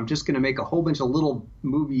I'm just going to make a whole bunch of little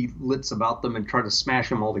movie lits about them and try to smash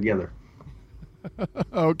them all together.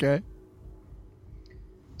 Okay.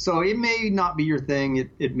 So it may not be your thing,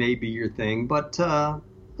 it may be your thing, but I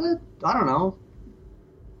don't know.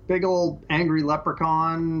 Big old angry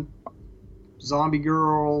leprechaun, zombie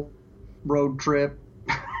girl, road trip.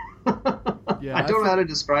 Yeah, I don't know how to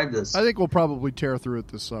describe this. I think we'll probably tear through it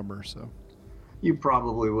this summer, so... You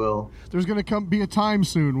probably will. There's going to be a time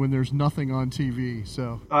soon when there's nothing on TV,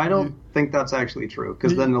 so... I don't think that's actually true,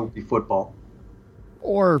 because then it'll be football.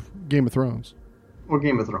 Or Game of Thrones. Or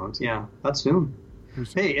Game of Thrones, yeah. That's soon.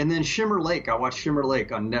 Hey, and then Shimmer Lake. I watched Shimmer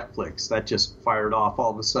Lake on Netflix. That just fired off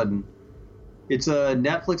all of a sudden. It's a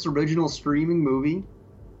Netflix original streaming movie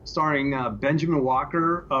starring Benjamin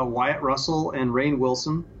Walker, Wyatt Russell, and Rainn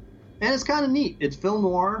Wilson. And it's kind of neat. It's film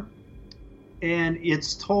noir, and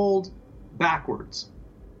it's told backwards.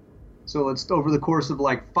 So it's over the course of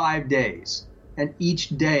like 5 days, and each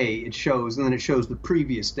day it shows, and then it shows the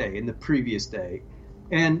previous day and the previous day,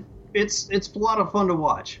 and it's a lot of fun to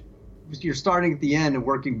watch. You're starting at the end and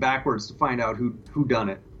working backwards to find out who done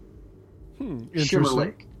it. Shimmer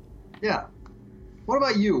Lake. Yeah. What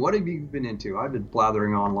about you? What have you been into? I've been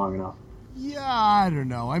blathering on long enough. Yeah, I don't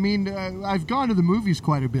know. I mean, I've gone to the movies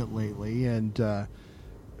quite a bit lately, and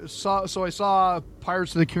so I saw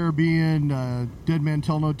Pirates of the Caribbean, Dead Men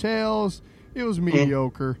Tell No Tales. It was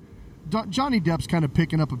mediocre. Johnny Depp's kind of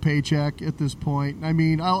picking up a paycheck at this point. I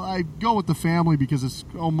mean, I go with the family because it's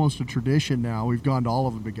almost a tradition now. We've gone to all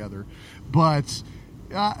of them together. But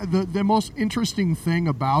the most interesting thing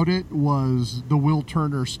about it was the Will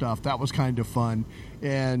Turner stuff. That was kind of fun.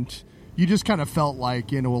 And you just kind of felt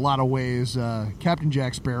like, a lot of ways, Captain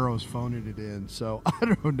Jack Sparrow's phoning it in. So, I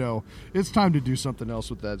don't know. It's time to do something else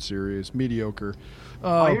with that series. Mediocre.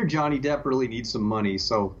 I hear Johnny Depp really needs some money,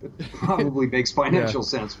 so it probably makes financial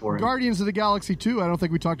sense for him. Guardians of the Galaxy 2, I don't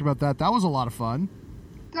think we talked about that. That was a lot of fun.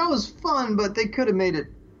 That was fun, but they could have made it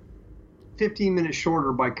 15 minutes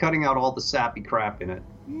shorter by cutting out all the sappy crap in it.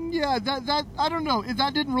 Yeah, that I don't know.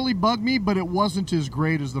 That didn't really bug me, but it wasn't as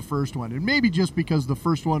great as the first one. And maybe just because the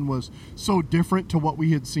first one was so different to what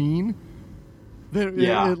we had seen, that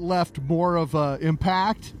it left more of an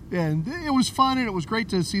impact. And it was fun, and it was great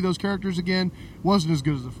to see those characters again. Wasn't as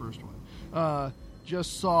good as the first one.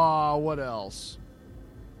 Just saw, what else?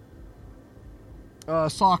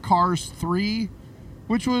 Saw Cars 3,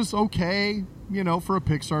 which was okay, for a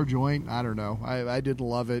Pixar joint. I don't know. I didn't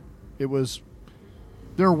love it. It was...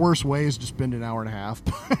 There are worse ways to spend an hour and a half.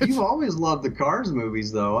 You've always loved the Cars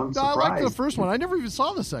movies, though. I'm surprised. I liked the first one. I never even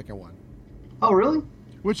saw the second one. Oh, really?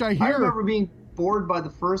 Which I hear... I remember being bored by the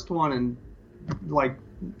first one and,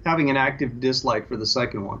 having an active dislike for the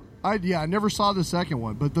second one. I never saw the second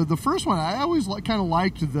one. But the first one, I always kind of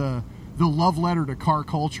liked the love letter to car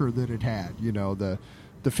culture that it had.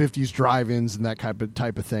 50s drive-ins and that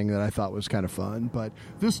type of thing that I thought was kind of fun. But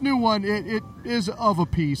this new one, it is of a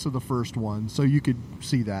piece of the first one, so you could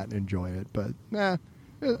see that and enjoy it. But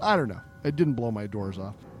I don't know. It didn't blow my doors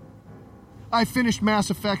off. I finished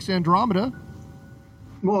Mass Effect's Andromeda.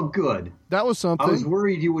 Well, good. That was something. I was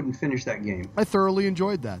worried you wouldn't finish that game. I thoroughly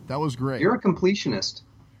enjoyed that. That was great. You're a completionist.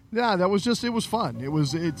 Yeah, it was fun.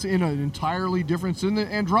 It's in an entirely different, it's in the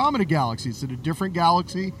Andromeda galaxy. It's in a different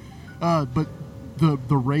galaxy, but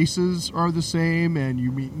the races are the same, and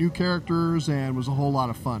you meet new characters, and it was a whole lot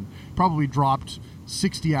of fun. Probably dropped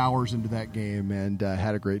 60 hours into that game and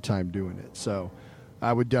had a great time doing it. So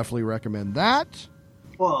I would definitely recommend that.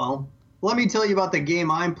 Well, let me tell you about the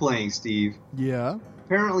game I'm playing, Steve. Yeah.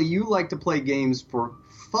 Apparently you like to play games for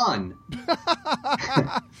fun.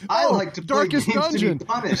 I like to play Darkest games Dungeon. to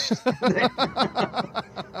be punished.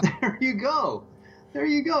 There you go. There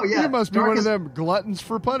you go. Yeah. You must be one of them gluttons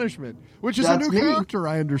for punishment, which is a new character,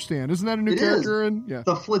 I understand. Isn't that a new character? Yeah.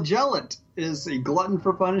 The Flagellant is a glutton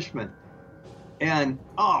for punishment. And,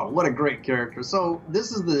 what a great character. So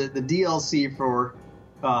this is the DLC for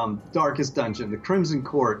Darkest Dungeon, the Crimson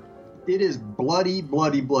Court. It is bloody,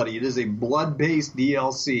 bloody, bloody. It is a blood-based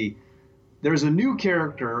DLC. There's a new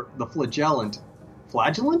character, the Flagellant.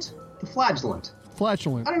 Flagellant? The Flagellant.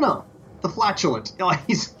 Flatulent. I don't know. The Flatulent.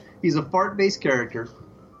 He's a fart-based character.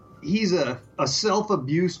 He's a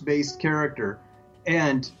self-abuse-based character.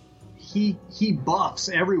 And he buffs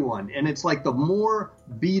everyone. And it's like the more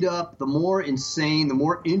beat up, the more insane, the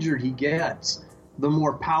more injured he gets, the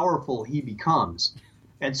more powerful he becomes.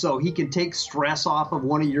 And so he can take stress off of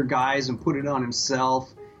one of your guys and put it on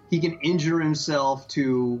himself. He can injure himself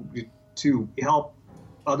to help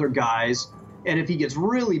other guys. And if he gets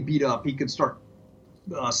really beat up, he can start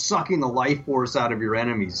sucking the life force out of your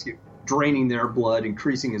enemies, draining their blood,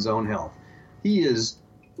 increasing his own health. He is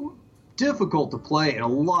difficult to play and a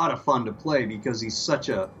lot of fun to play because he's such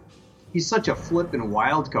a flippin'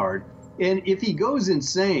 wild card. And if he goes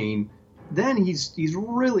insane, then he's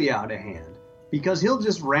really out of hand. Because he'll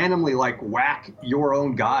just randomly whack your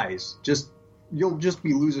own guys. You'll just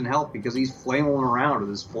be losing health because he's flailing around with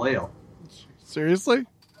his flail. Seriously?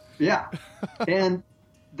 Yeah. And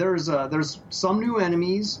there's some new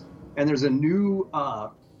enemies, and there's a new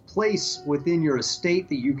place within your estate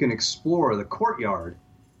that you can explore, the courtyard.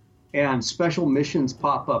 And special missions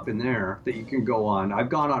pop up in there that you can go on. I've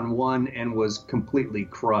gone on one and was completely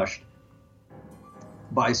crushed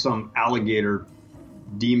by some alligator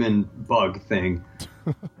demon bug thing.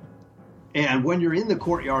 And when you're in the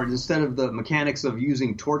courtyard, instead of the mechanics of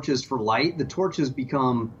using torches for light, the torches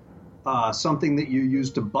become something that you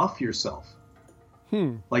use to buff yourself.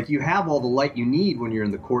 Like you have all the light you need when you're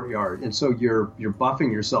in the courtyard, and so you're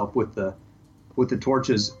buffing yourself with the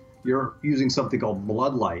torches. You're using something called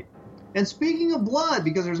blood light. And speaking of blood,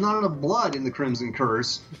 because there's not enough blood in the Crimson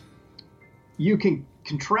Curse, you can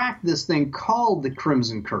contract this thing called the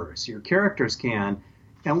Crimson Curse. Your characters can.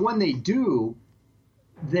 And when they do,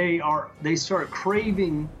 they start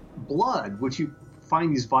craving blood, which you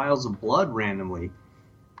find these vials of blood randomly.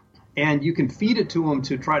 And you can feed it to them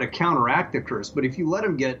to try to counteract the curse. But if you let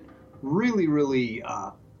them get really, really,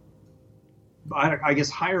 I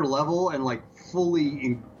guess, higher level and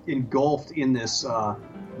fully engulfed in this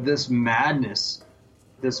madness,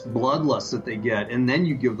 this bloodlust that they get, and then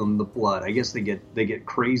you give them the blood, I guess they get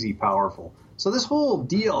crazy powerful. So this whole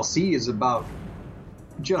DLC is about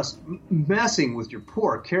just messing with your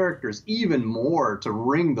poor characters even more to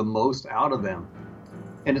wring the most out of them.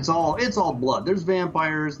 And it's all blood. There's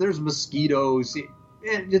vampires, there's mosquitoes.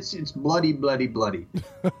 It's bloody, bloody, bloody.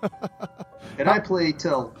 And I played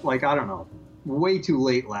till I don't know, way too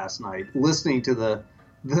late last night listening to the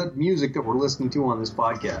music that we're listening to on this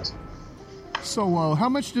podcast. So how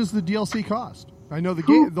much does the DLC cost? I know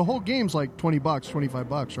the whole game's like $20,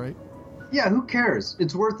 $25, right? Yeah, who cares?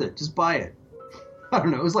 It's worth it. Just buy it. I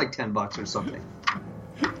don't know. It was like $10 or something.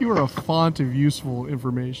 You are a font of useful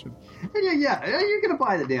information. Yeah. You're going to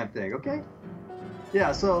buy the damn thing, okay?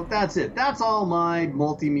 Yeah, so that's it. That's all my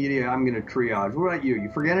multimedia I'm going to triage. What about you? You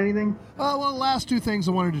forget anything? Well, the last two things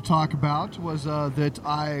I wanted to talk about was that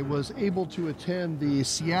I was able to attend the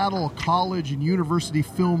Seattle College and University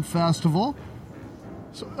Film Festival,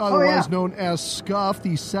 otherwise known as SCUFF,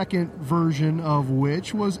 the second version of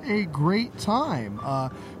which was a great time.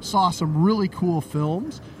 Saw some really cool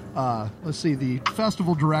films. Let's see, the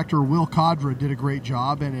festival director, Will Cadra, did a great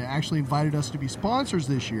job and actually invited us to be sponsors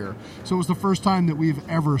this year. So it was the first time that we've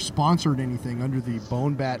ever sponsored anything under the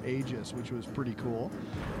BoneBat aegis, which was pretty cool.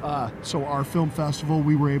 So our film festival,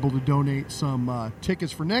 we were able to donate some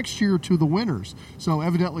tickets for next year to the winners. So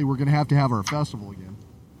evidently we're going to have our festival again.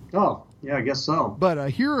 Oh, Yeah, I guess so.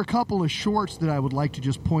 But here are a couple of shorts that I would like to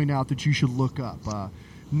just point out that you should look up.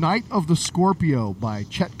 Night of the Scorpio by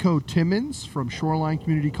Chetco Timmons from Shoreline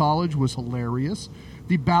Community College was hilarious.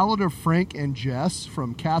 The Ballad of Frank and Jess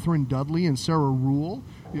from Catherine Dudley and Sarah Rule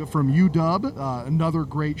from UW, another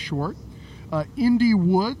great short. Indie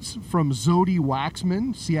Woods from Zodi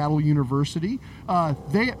Waxman, Seattle University.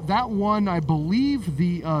 That won, I believe,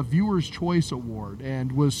 the Viewer's Choice Award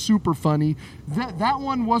and was super funny. That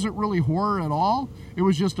one wasn't really horror at all. It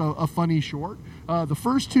was just a funny short. The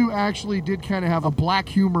first two actually did kind of have a black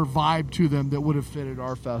humor vibe to them that would have fitted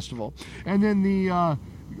our festival. And then the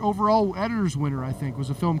overall editor's winner, I think, was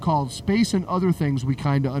a film called Space and Other Things We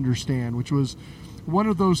Kind of Understand, which was one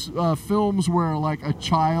of those films where like a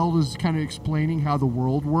child is kind of explaining how the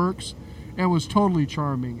world works, and was totally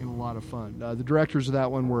charming and a lot of fun. The directors of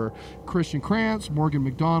that one were Christian Krantz, Morgan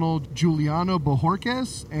McDonald, Giuliano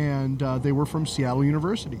Bojorquez, and they were from Seattle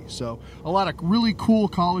University. So a lot of really cool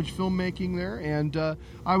college filmmaking there, and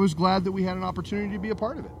I was glad that we had an opportunity to be a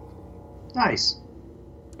part of it. Nice.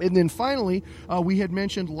 And then finally, we had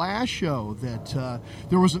mentioned last show that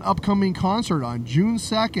there was an upcoming concert on June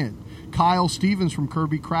 2nd. Kyle Stevens from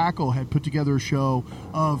Kirby Crackle had put together a show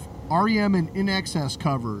of REM and In Excess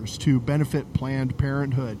covers to benefit Planned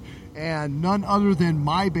Parenthood. And none other than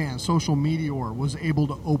my band, Social Meteor, was able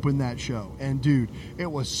to open that show. And dude,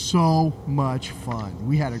 it was so much fun.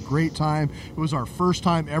 We had a great time. It was our first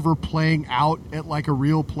time ever playing out at like a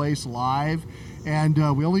real place live. And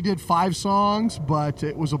we only did 5 songs, but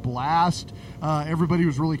it was a blast. Everybody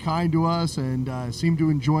was really kind to us and seemed to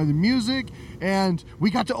enjoy the music. And we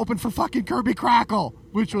got to open for fucking Kirby Crackle,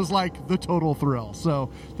 which was like the total thrill.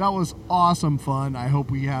 So that was awesome fun. I hope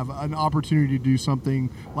we have an opportunity to do something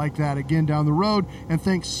like that again down the road. And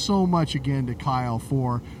thanks so much again to Kyle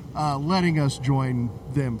for letting us join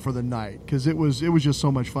them for the night, because it was just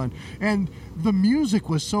so much fun. And the music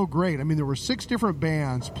was so great. I mean, there were 6 different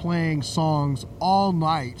bands playing songs all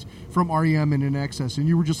night from REM and In Excess, and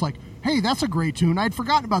you were just like, hey, that's a great tune. I'd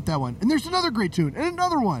forgotten about that one. And there's another great tune and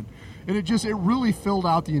another one. And it really filled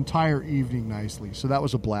out the entire evening nicely. So that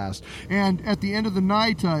was a blast. And at the end of the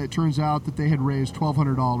night, it turns out that they had raised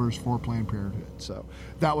 $1,200 for Planned Parenthood. So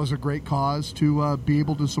that was a great cause to be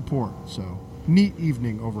able to support. So neat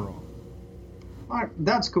evening overall. All right,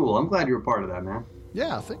 that's cool. I'm glad you were part of that, man.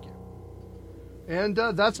 Yeah, thank you. And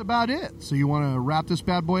that's about it. So you want to wrap this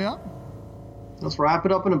bad boy up? Let's wrap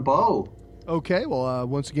it up in a bow. Okay, well,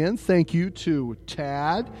 once again, thank you to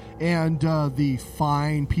Tad and the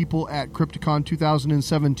fine people at Crypticon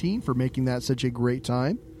 2017 for making that such a great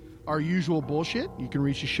time. Our usual bullshit, you can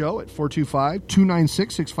reach the show at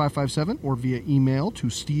 425-296-6557 or via email to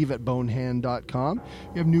steve@bonehand.com.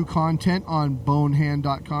 You have new content on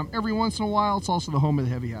bonehand.com. Every once in a while, it's also the home of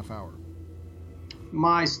the Heavy Half Hour.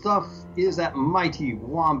 My stuff is at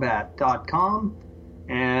mightywombat.com,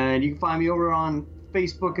 and you can find me over on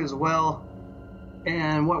Facebook as well.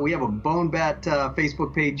 And we have a BoneBat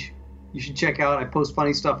Facebook page you should check out. I post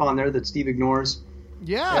funny stuff on there that Steve ignores.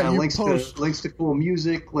 Yeah, you links post to cool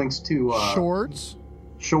music, links to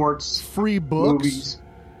shorts, free books. Movies.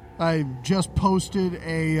 I just posted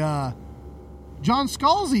a John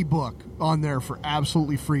Scalzi book on there for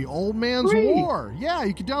absolutely free. Old Man's War. Yeah,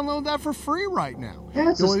 you can download that for free right now.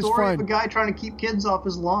 Yeah, it's a story of a guy trying to keep kids off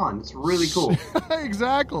his lawn. It's really cool.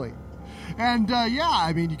 Exactly. And yeah,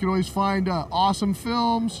 I mean, you can always find awesome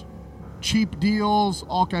films, cheap deals,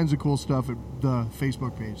 all kinds of cool stuff at the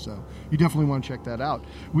Facebook page. So you definitely want to check that out.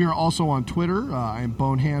 We are also on Twitter. I am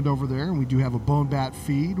Bonehand over there, and we do have a BoneBat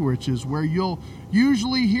feed, which is where you'll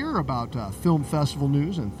usually hear about film festival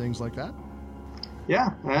news and things like that.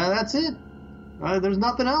 Yeah, that's it. There's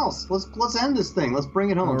nothing else. Let's end this thing. Let's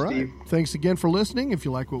bring it home, all right. Steve. Thanks again for listening. If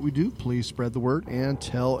you like what we do, please spread the word and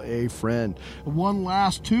tell a friend. One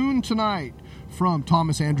last tune tonight from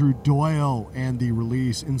Thomas Andrew Doyle and the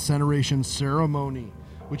release Incineration Ceremony,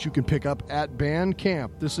 which you can pick up at Bandcamp.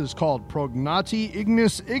 This is called Prognati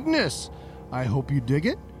Ignis Ignis. I hope you dig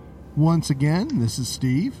it. Once again, this is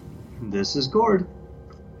Steve. This is Gord.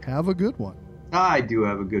 Have a good one. I do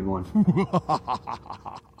have a good one.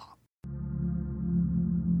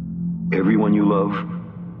 Everyone you love,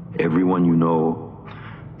 everyone you know,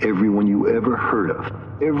 everyone you ever heard of,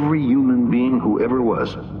 every human being who ever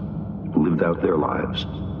was, lived out their lives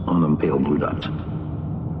on them pale blue dots.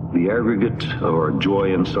 The aggregate of our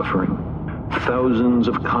joy and suffering, thousands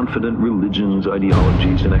of confident religions,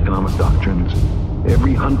 ideologies, and economic doctrines,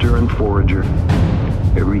 every hunter and forager,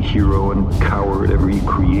 every hero and coward, every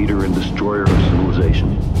creator and destroyer of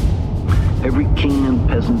civilization, every king and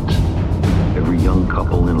peasant, every young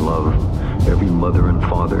couple in love, every mother and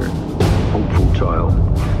father, hopeful child,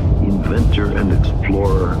 inventor and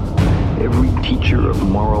explorer, every teacher of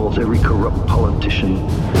morals, every corrupt politician,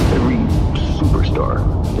 every superstar,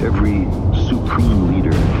 every supreme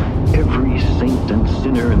leader, every saint and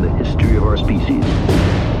sinner in the history of our species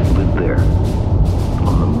lived there,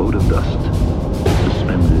 on the mote of dust,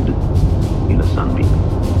 suspended in a sunbeam.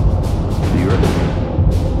 The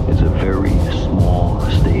Earth is a very small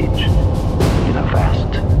stage in a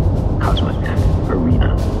vast cosmic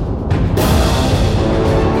arena.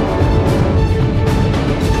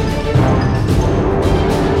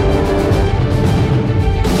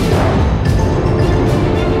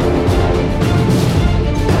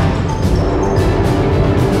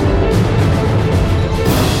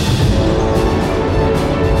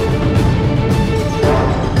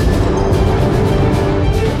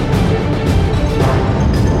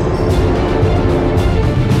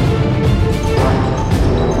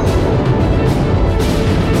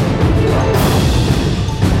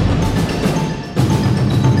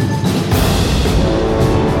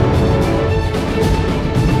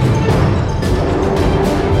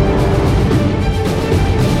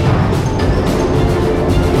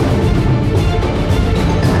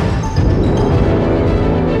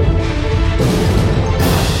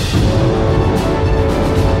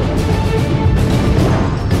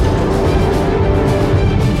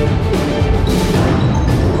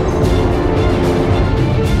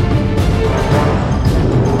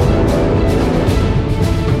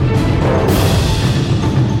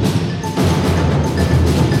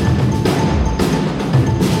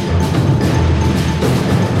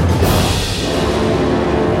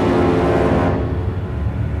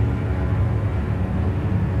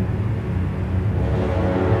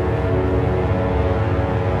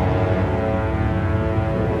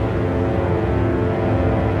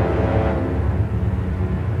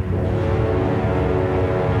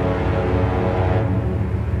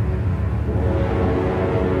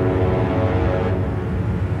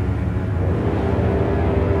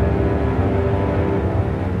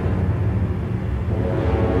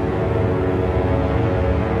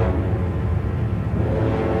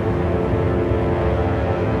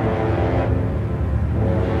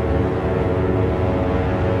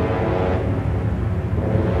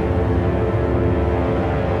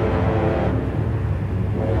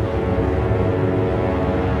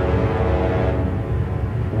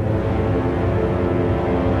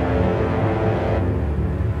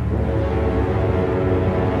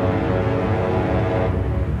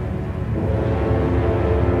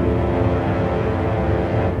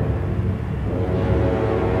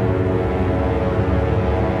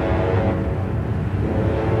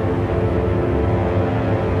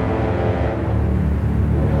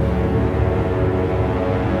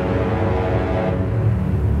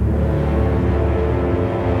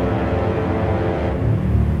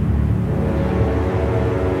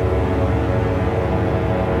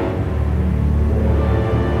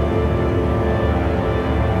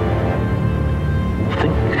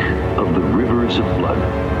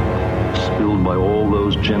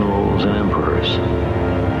 Generals and emperors,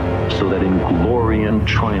 so that in glory and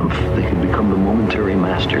triumph they could become the momentary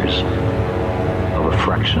masters of a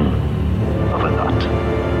fraction of a dot.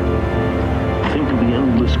 Think of the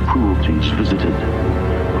endless cruelties visited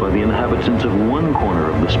by the inhabitants of one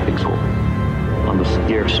corner of this pixel on the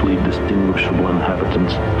scarcely distinguishable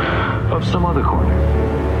inhabitants of some other corner.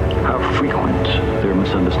 How frequent their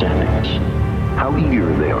misunderstandings, how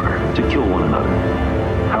eager they are to kill one another,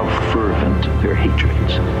 how fervent their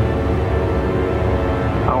hatreds.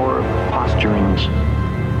 Our posturings,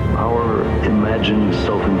 our imagined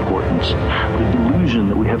self-importance, the delusion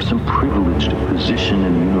that we have some privileged position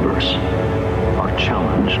in the universe, are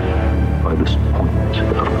challenged by this point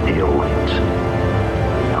of pale light.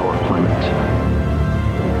 Our planet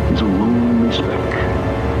is a lonely speck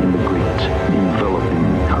in the great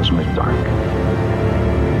enveloping cosmic dark.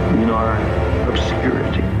 In our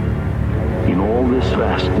obscurity, in all this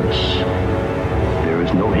vastness, there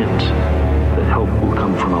is no hint that help will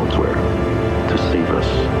come from elsewhere to save us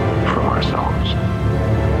from ourselves.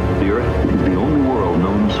 The Earth is the only world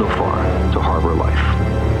known so far to harbor life.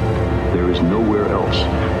 There is nowhere else,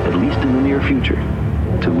 at least in the near future,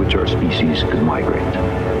 to which our species could migrate.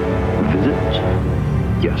 Visit?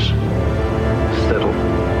 Yes. Settle?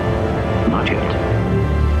 Not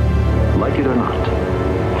yet. Like it or not,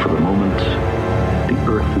 for the moment, the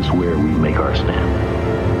Earth is where we make our stand.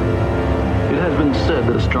 It has been said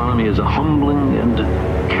that astronomy is a humbling and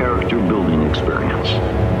character-building experience.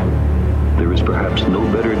 There is perhaps no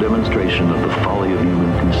better demonstration of the folly of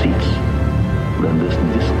human conceits than this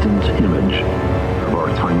distant image of our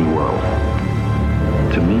tiny world.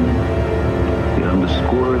 To me, it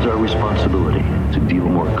underscores our responsibility to deal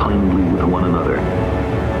more kindly with one another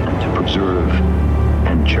and to preserve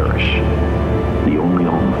and cherish the only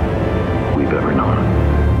home we've ever known.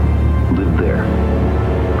 Live there,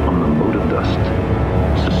 on the mote of dust,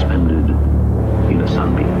 suspended in a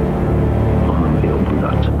sunbeam on the pale blue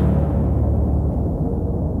dot.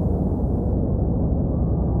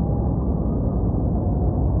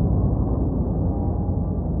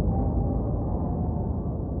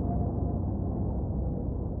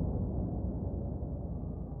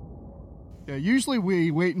 Yeah, usually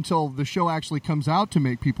we wait until the show actually comes out to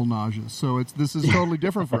make people nauseous, so this is totally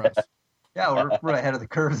different for us. Yeah, we're ahead of the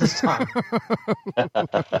curve this time.